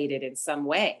regulated in some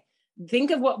way.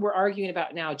 Think of what we're arguing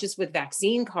about now, just with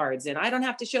vaccine cards, and I don't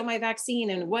have to show my vaccine.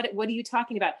 And what are you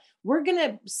talking about? We're going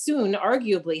to soon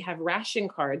arguably have ration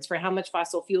cards for how much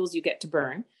fossil fuels you get to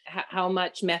burn, how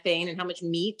much methane and how much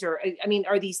meat,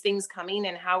 are these things coming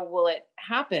and how will it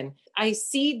happen? I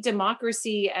see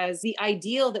democracy as the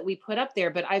ideal that we put up there,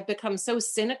 but I've become so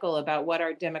cynical about what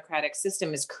our democratic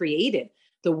system has created.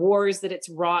 The wars that it's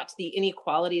wrought, the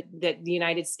inequality that the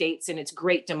United States and its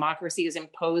great democracy has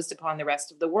imposed upon the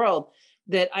rest of the world,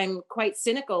 that I'm quite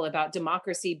cynical about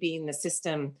democracy being the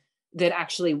system that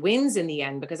actually wins in the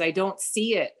end, because I don't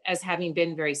see it as having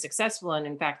been very successful and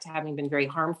in fact, having been very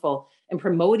harmful and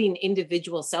promoting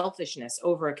individual selfishness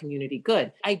over a community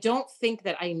good. I don't think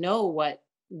that I know what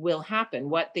will happen,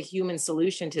 what the human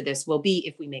solution to this will be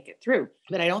if we make it through,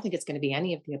 but I don't think it's going to be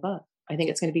any of the above. I think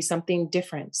it's going to be something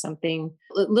different, something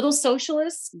little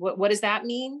socialist. What does that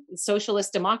mean?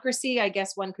 Socialist democracy. I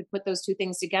guess one could put those two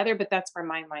things together, but that's where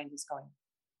my mind is going.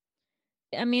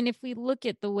 I mean, if we look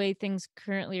at the way things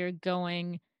currently are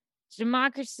going,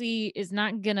 democracy is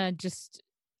not going to just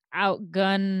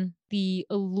outgun the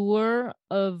allure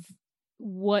of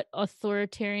what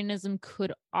authoritarianism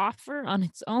could offer on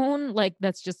its own. Like,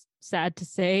 that's just sad to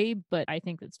say, but I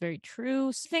think that's very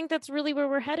true. So I think that's really where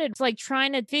we're headed. It's like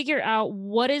trying to figure out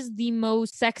what is the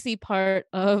most sexy part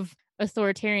of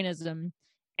authoritarianism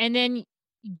and then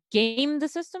game the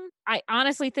system. I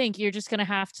honestly think you're just going to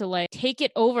have to take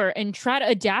it over and try to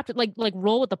adapt it, like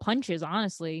roll with the punches,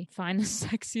 honestly. Find the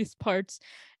sexiest parts.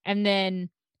 And then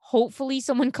hopefully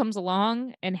someone comes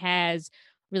along and has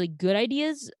really good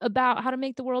ideas about how to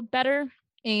make the world better.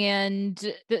 And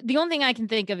the only thing I can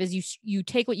think of is you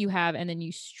take what you have and then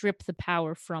you strip the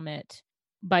power from it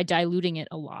by diluting it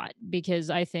a lot.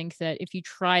 Because I think that if you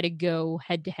try to go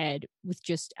head to head with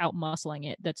just out muscling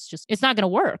it, it's not going to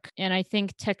work. And I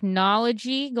think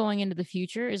technology going into the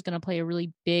future is going to play a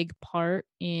really big part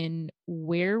in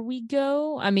where we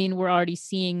go. I mean, we're already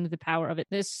seeing the power of it.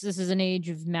 This is an age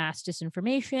of mass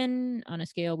disinformation on a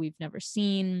scale we've never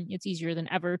seen. It's easier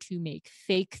than ever to make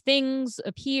fake things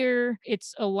appear.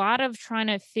 It's a lot of trying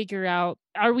to figure out,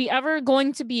 are we ever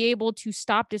going to be able to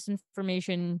stop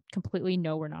disinformation completely?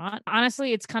 No, we're not.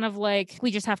 Honestly, it's kind of like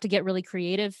we just have to get really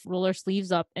creative, roll our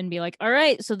sleeves up and be like, all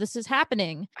right, so this is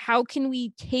happening. How can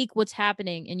we take what's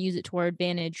happening and use it to our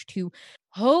advantage to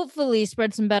hopefully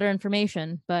spread some better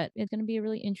information? But it's going to be a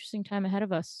really interesting time ahead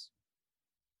of us.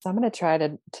 So I'm going to try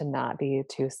to not be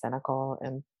too cynical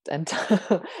and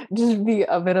just be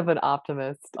a bit of an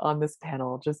optimist on this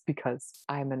panel, just because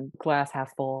I'm a glass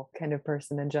half full kind of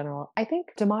person in general. I think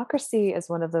democracy is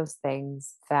one of those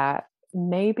things that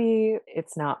maybe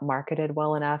it's not marketed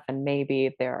well enough, and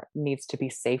maybe there needs to be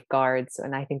safeguards.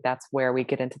 And I think that's where we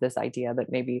get into this idea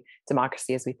that maybe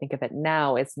democracy as we think of it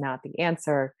now is not the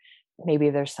answer.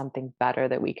 Maybe there's something better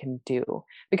that we can do,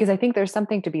 because I think there's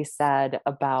something to be said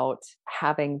about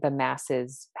having the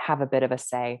masses have a bit of a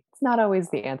say. It's not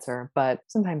always the answer, but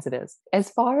sometimes it is.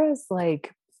 As far as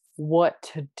like what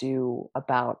to do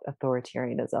about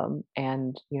authoritarianism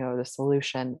and, the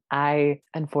solution, I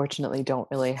unfortunately don't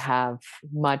really have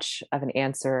much of an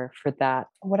answer for that.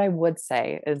 What I would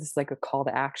say is like a call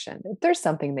to action. If there's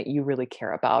something that you really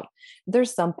care about, if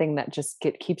there's something that just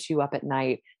keeps you up at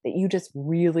night, that you just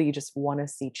really just want to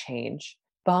see change,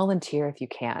 volunteer if you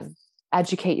can.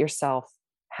 Educate yourself,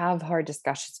 have hard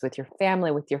discussions with your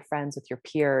family, with your friends, with your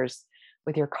peers,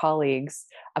 with your colleagues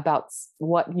about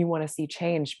what you want to see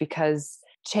change, because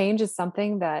change is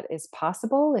something that is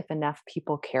possible if enough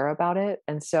people care about it.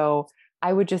 And so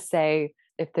I would just say,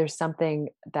 if there's something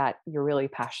that you're really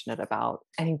passionate about,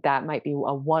 I think that might be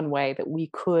one way that we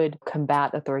could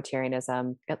combat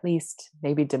authoritarianism, at least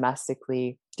maybe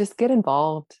domestically. Just get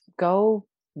involved, go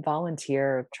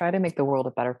volunteer, try to make the world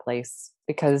a better place,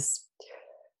 because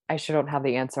I sure don't have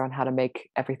the answer on how to make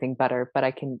everything better, but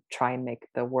I can try and make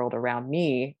the world around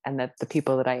me and the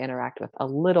people that I interact with a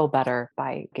little better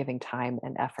by giving time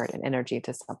and effort and energy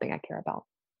to something I care about.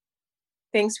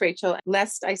 Thanks, Rachel.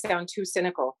 Lest I sound too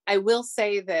cynical, I will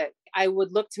say that I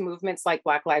would look to movements like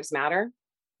Black Lives Matter,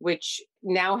 which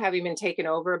now having been taken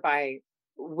over by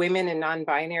women and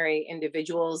non-binary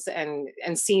individuals and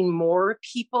seeing more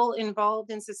people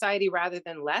involved in society rather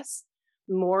than less,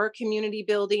 more community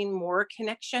building, more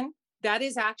connection. That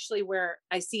is actually where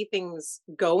I see things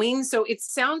going. So it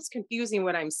sounds confusing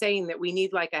what I'm saying, that we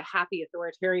need like a happy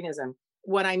authoritarianism.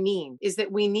 What I mean is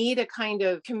that we need a kind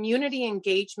of community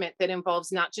engagement that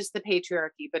involves not just the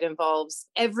patriarchy, but involves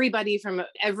everybody from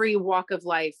every walk of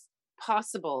life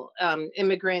possible,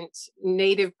 immigrant,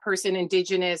 Native person,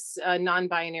 Indigenous,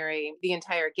 non-binary, the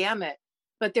entire gamut.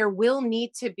 But there will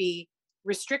need to be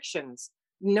restrictions.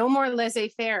 No more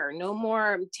laissez-faire, no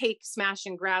more take, smash,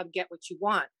 and grab, get what you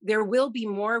want. There will be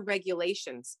more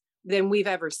regulations than we've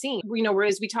ever seen.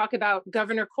 Whereas we talk about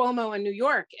Governor Cuomo in New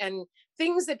York and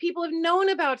things that people have known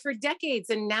about for decades,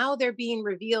 and now they're being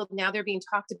revealed, now they're being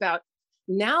talked about.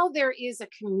 Now there is a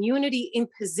community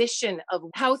imposition of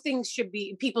how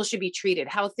people should be treated,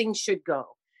 how things should go.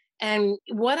 And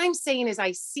what I'm saying is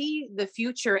I see the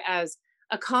future as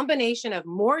a combination of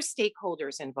more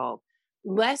stakeholders involved,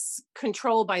 less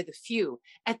control by the few,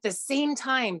 at the same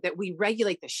time that we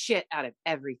regulate the shit out of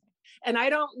everything. And I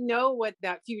don't know what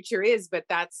that future is, but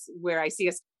that's where I see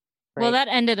us. Right? Well, that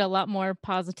ended a lot more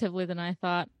positively than I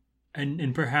thought.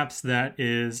 And perhaps that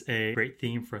is a great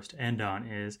theme for us to end on,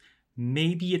 is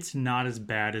maybe it's not as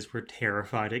bad as we're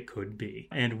terrified it could be.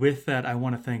 And with that, I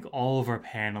want to thank all of our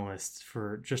panelists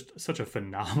for just such a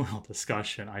phenomenal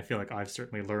discussion. I feel like I've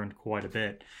certainly learned quite a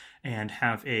bit and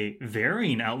have a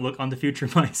varying outlook on the future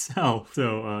myself.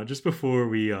 So just before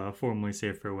we formally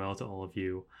say farewell to all of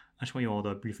you, I just want you all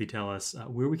to briefly tell us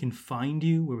where we can find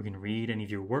you, where we can read any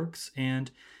of your works,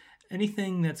 and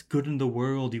anything that's good in the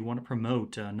world you want to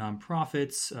promote,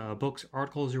 nonprofits, books,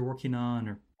 articles you're working on,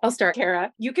 or... I'll start,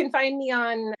 Kara. You can find me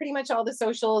on pretty much all the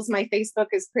socials. My Facebook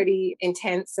is pretty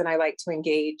intense and I like to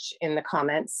engage in the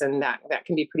comments, and that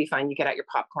can be pretty fun. You get out your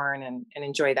popcorn and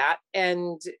enjoy that.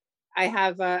 And I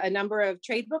have a number of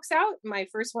trade books out. My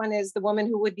first one is The Woman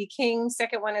Who Would Be King.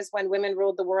 Second one is When Women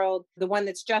Ruled the World. The one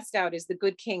that's just out is The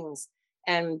Good Kings.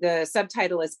 And the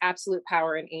subtitle is Absolute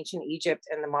Power in Ancient Egypt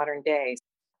and the Modern Day.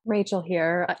 Rachel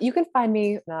here. You can find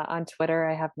me on Twitter.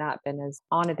 I have not been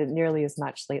on it nearly as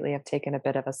much lately. I've taken a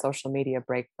bit of a social media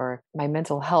break for my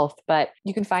mental health, but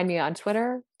you can find me on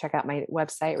Twitter. Check out my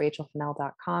website,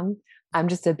 rachelfennell.com. I'm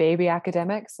just a baby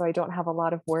academic, so I don't have a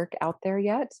lot of work out there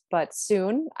yet, but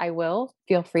soon I will.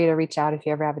 Feel free to reach out if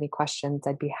you ever have any questions.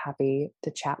 I'd be happy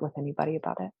to chat with anybody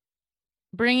about it.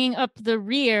 Bringing up the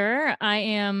rear, I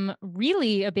am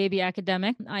really a baby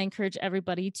academic. I encourage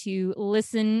everybody to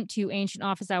listen to Ancient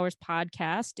Office Hours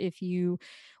podcast if you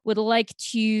would like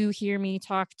to hear me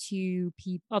talk to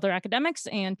other academics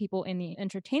and people in the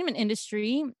entertainment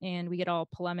industry. And we get all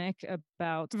polemic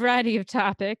about a variety of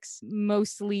topics,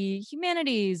 mostly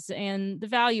humanities and the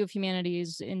value of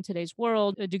humanities in today's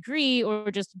world, a degree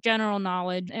or just general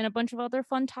knowledge, and a bunch of other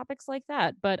fun topics like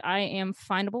that. But I am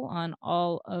findable on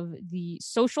all of the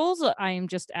socials. I am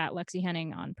just at Lexi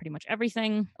Henning on pretty much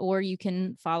everything, or you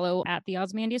can follow at the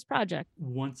Ozymandias Project.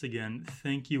 Once again,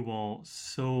 thank you all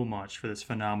so much for this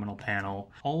phenomenal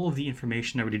panel. All of the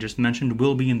information that we just mentioned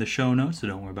will be in the show notes, so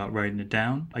don't worry about writing it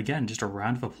down. Again, just a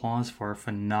round of applause for our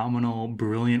phenomenal,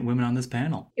 brilliant women on this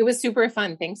panel. It was super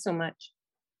fun. Thanks so much.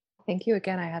 Thank you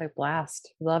again. I had a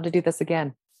blast. Love to do this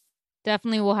again.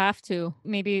 Definitely will have to.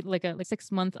 Maybe like a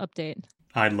 6-month update.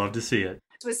 I'd love to see it.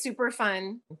 It was super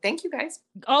fun. Thank you guys.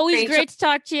 Always great to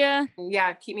talk to you.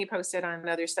 Yeah, keep me posted on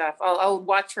other stuff. I'll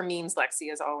watch for memes,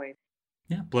 Lexi, as always.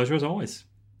 Yeah, pleasure as always.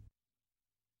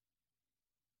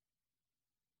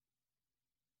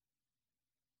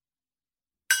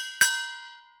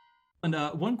 And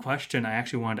one question I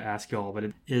actually wanted to ask you all, but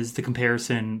it is the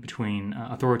comparison between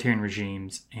authoritarian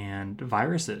regimes and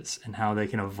viruses and how they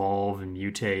can evolve and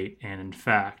mutate and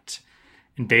infect.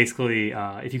 And basically,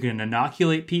 if you can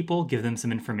inoculate people, give them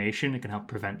some information, it can help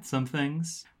prevent some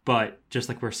things. But just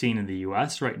like we're seeing in the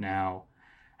US right now,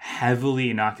 heavily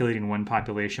inoculating one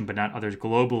population but not others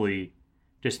globally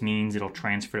just means it'll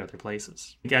transfer to other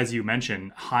places. As you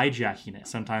mentioned, hijacking it.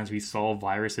 Sometimes we solve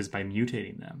viruses by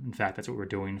mutating them. In fact, that's what we're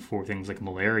doing for things like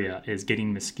malaria, is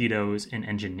getting mosquitoes and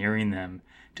engineering them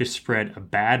to spread a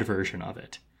bad version of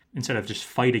it. Instead of just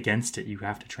fight against it, you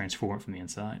have to transform it from the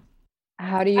inside.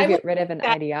 How do you get rid of an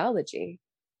ideology?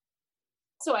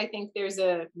 So I think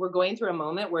we're going through a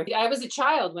moment where I was a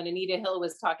child when Anita Hill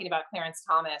was talking about Clarence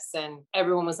Thomas, and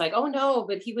everyone was like, oh no,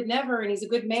 but he would never, and he's a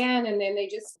good man. And then they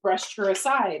just brushed her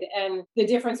aside. And the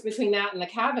difference between that and the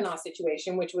Kavanaugh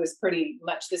situation, which was pretty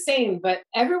much the same, but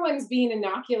everyone's being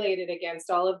inoculated against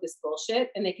all of this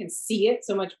bullshit and they can see it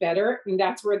so much better. And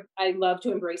that's where I love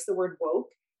to embrace the word woke.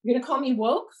 You're going to call me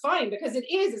woke? Fine, because it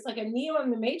is. It's like a Neo in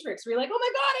the Matrix where you're like, oh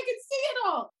my God, I can see it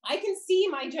all. I can see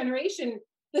my generation,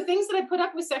 the things that I put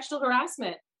up with sexual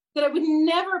harassment that I would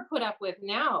never put up with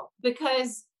now,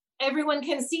 because everyone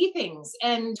can see things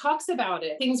and talks about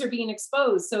it. Things are being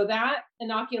exposed. So that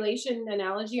inoculation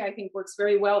analogy, I think, works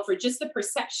very well for just the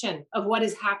perception of what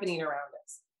is happening around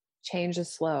us. Change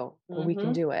is slow, but we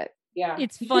can do it. Yeah.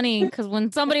 It's funny because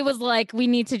when somebody was like, we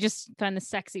need to just find the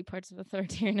sexy parts of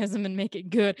authoritarianism and make it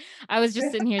good, I was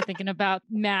just sitting here thinking about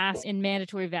mass and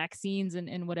mandatory vaccines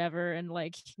and whatever. And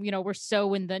like, we're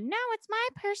so in the, no, it's my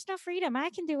personal freedom.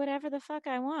 I can do whatever the fuck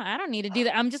I want. I don't need to do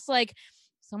that. I'm just like,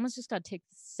 someone's just got to take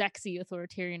sexy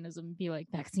authoritarianism and be like,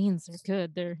 vaccines are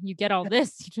good. You get all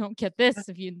this. You don't get this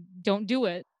if you don't do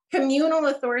it. Communal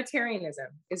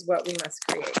authoritarianism is what we must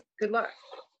create. Good luck.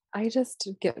 I just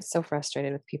get so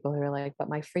frustrated with people who are like, but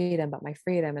my freedom.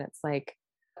 And it's like,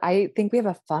 I think we have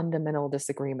a fundamental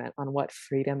disagreement on what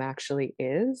freedom actually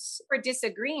is. We're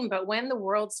disagreeing, but when the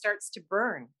world starts to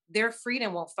burn, their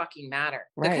freedom won't fucking matter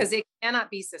because it cannot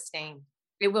be sustained.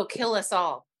 It will kill us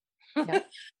all.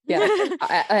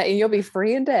 Yeah. You'll be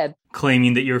free and dead.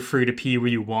 Claiming that you're free to pee where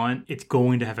you want, it's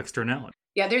going to have externality.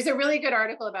 Yeah, there's a really good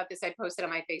article about this I posted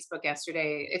on my Facebook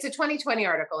yesterday. It's a 2020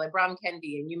 article, Ibram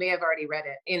Kendi, and you may have already read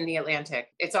it in The Atlantic.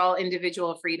 It's all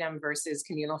individual freedom versus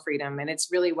communal freedom, and it's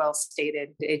really well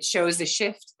stated. It shows the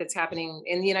shift that's happening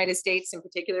in the United States in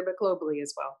particular, but globally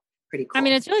as well. Pretty cool. I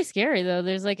mean, it's really scary though.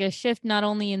 There's like a shift not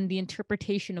only in the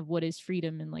interpretation of what is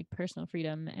freedom and like personal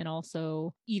freedom, and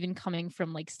also even coming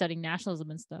from like studying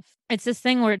nationalism and stuff. It's this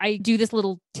thing where I do this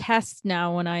little test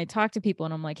now when I talk to people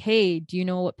and I'm like, hey, do you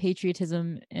know what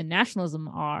patriotism and nationalism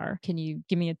are? Can you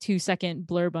give me a 2-second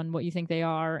blurb on what you think they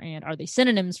are? And are they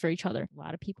synonyms for each other? A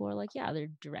lot of people are like, yeah, they're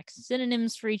direct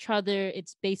synonyms for each other.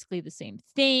 It's basically the same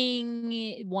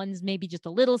thing. One's maybe just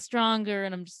a little stronger.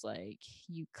 And I'm just like,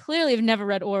 you clearly have never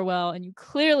read Orwell. And you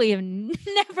clearly have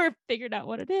never figured out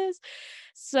what it is.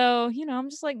 So, I'm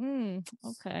just like,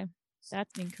 okay,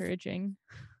 that's encouraging.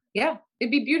 Yeah, it'd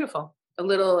be beautiful. A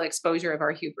little exposure of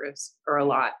our hubris, or a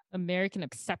lot. American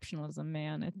exceptionalism,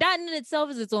 man. That in itself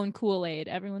is its own Kool-Aid.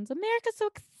 Everyone's America's so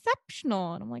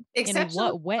exceptional. And I'm like, in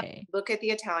what way? Look at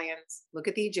the Italians, look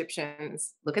at the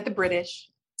Egyptians, look at the British.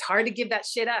 It's hard to give that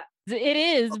shit up. It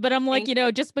is, but I'm like, you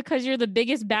know, just because you're the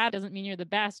biggest bat doesn't mean you're the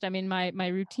best. I mean, my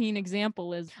routine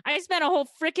example is I spent a whole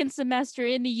freaking semester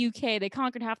in the UK. They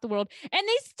conquered half the world and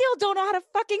they still don't know how to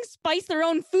fucking spice their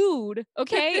own food.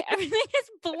 Okay. Everything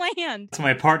is bland. That's what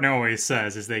my partner always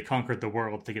says, is they conquered the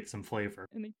world to get some flavor.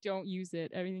 And they don't use it.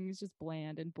 Everything is just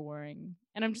bland and boring.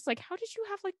 And I'm just like, how did you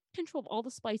have like control of all the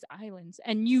spice islands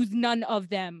and use none of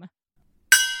them?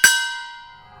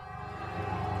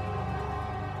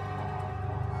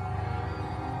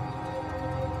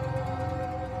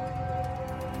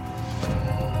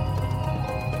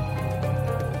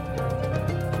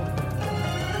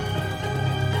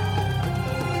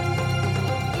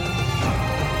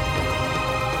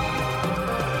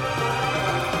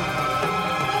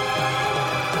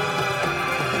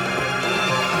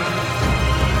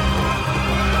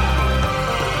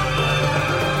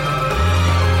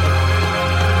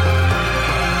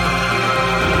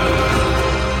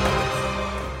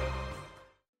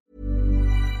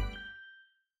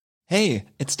 Hey,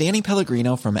 it's Danny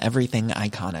Pellegrino from Everything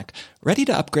Iconic. Ready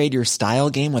to upgrade your style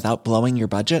game without blowing your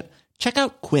budget? Check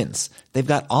out Quince. They've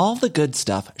got all the good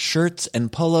stuff, shirts and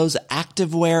polos,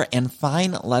 activewear, and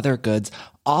fine leather goods,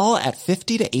 all at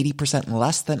 50 to 80%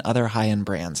 less than other high-end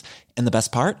brands. And the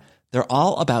best part? They're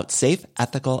all about safe,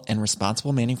 ethical, and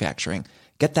responsible manufacturing.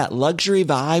 Get that luxury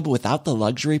vibe without the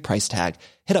luxury price tag.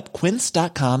 Hit up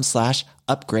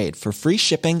quince.com/upgrade for free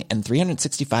shipping and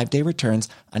 365-day returns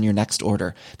on your next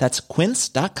order. That's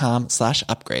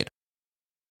quince.com/upgrade.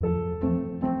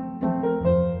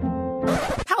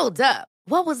 Hold up.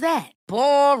 What was that?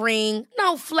 Boring.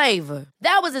 No flavor.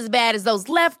 That was as bad as those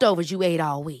leftovers you ate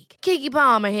all week. Keke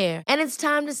Palmer here. And it's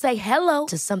time to say hello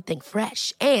to something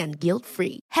fresh and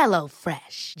guilt-free. Hello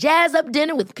Fresh. Jazz up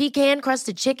dinner with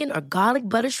pecan-crusted chicken or garlic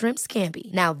butter shrimp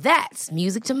scampi. Now that's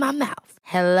music to my mouth.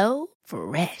 Hello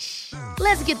Fresh.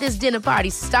 Let's get this dinner party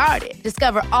started.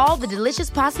 Discover all the delicious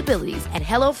possibilities at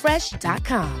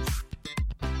HelloFresh.com.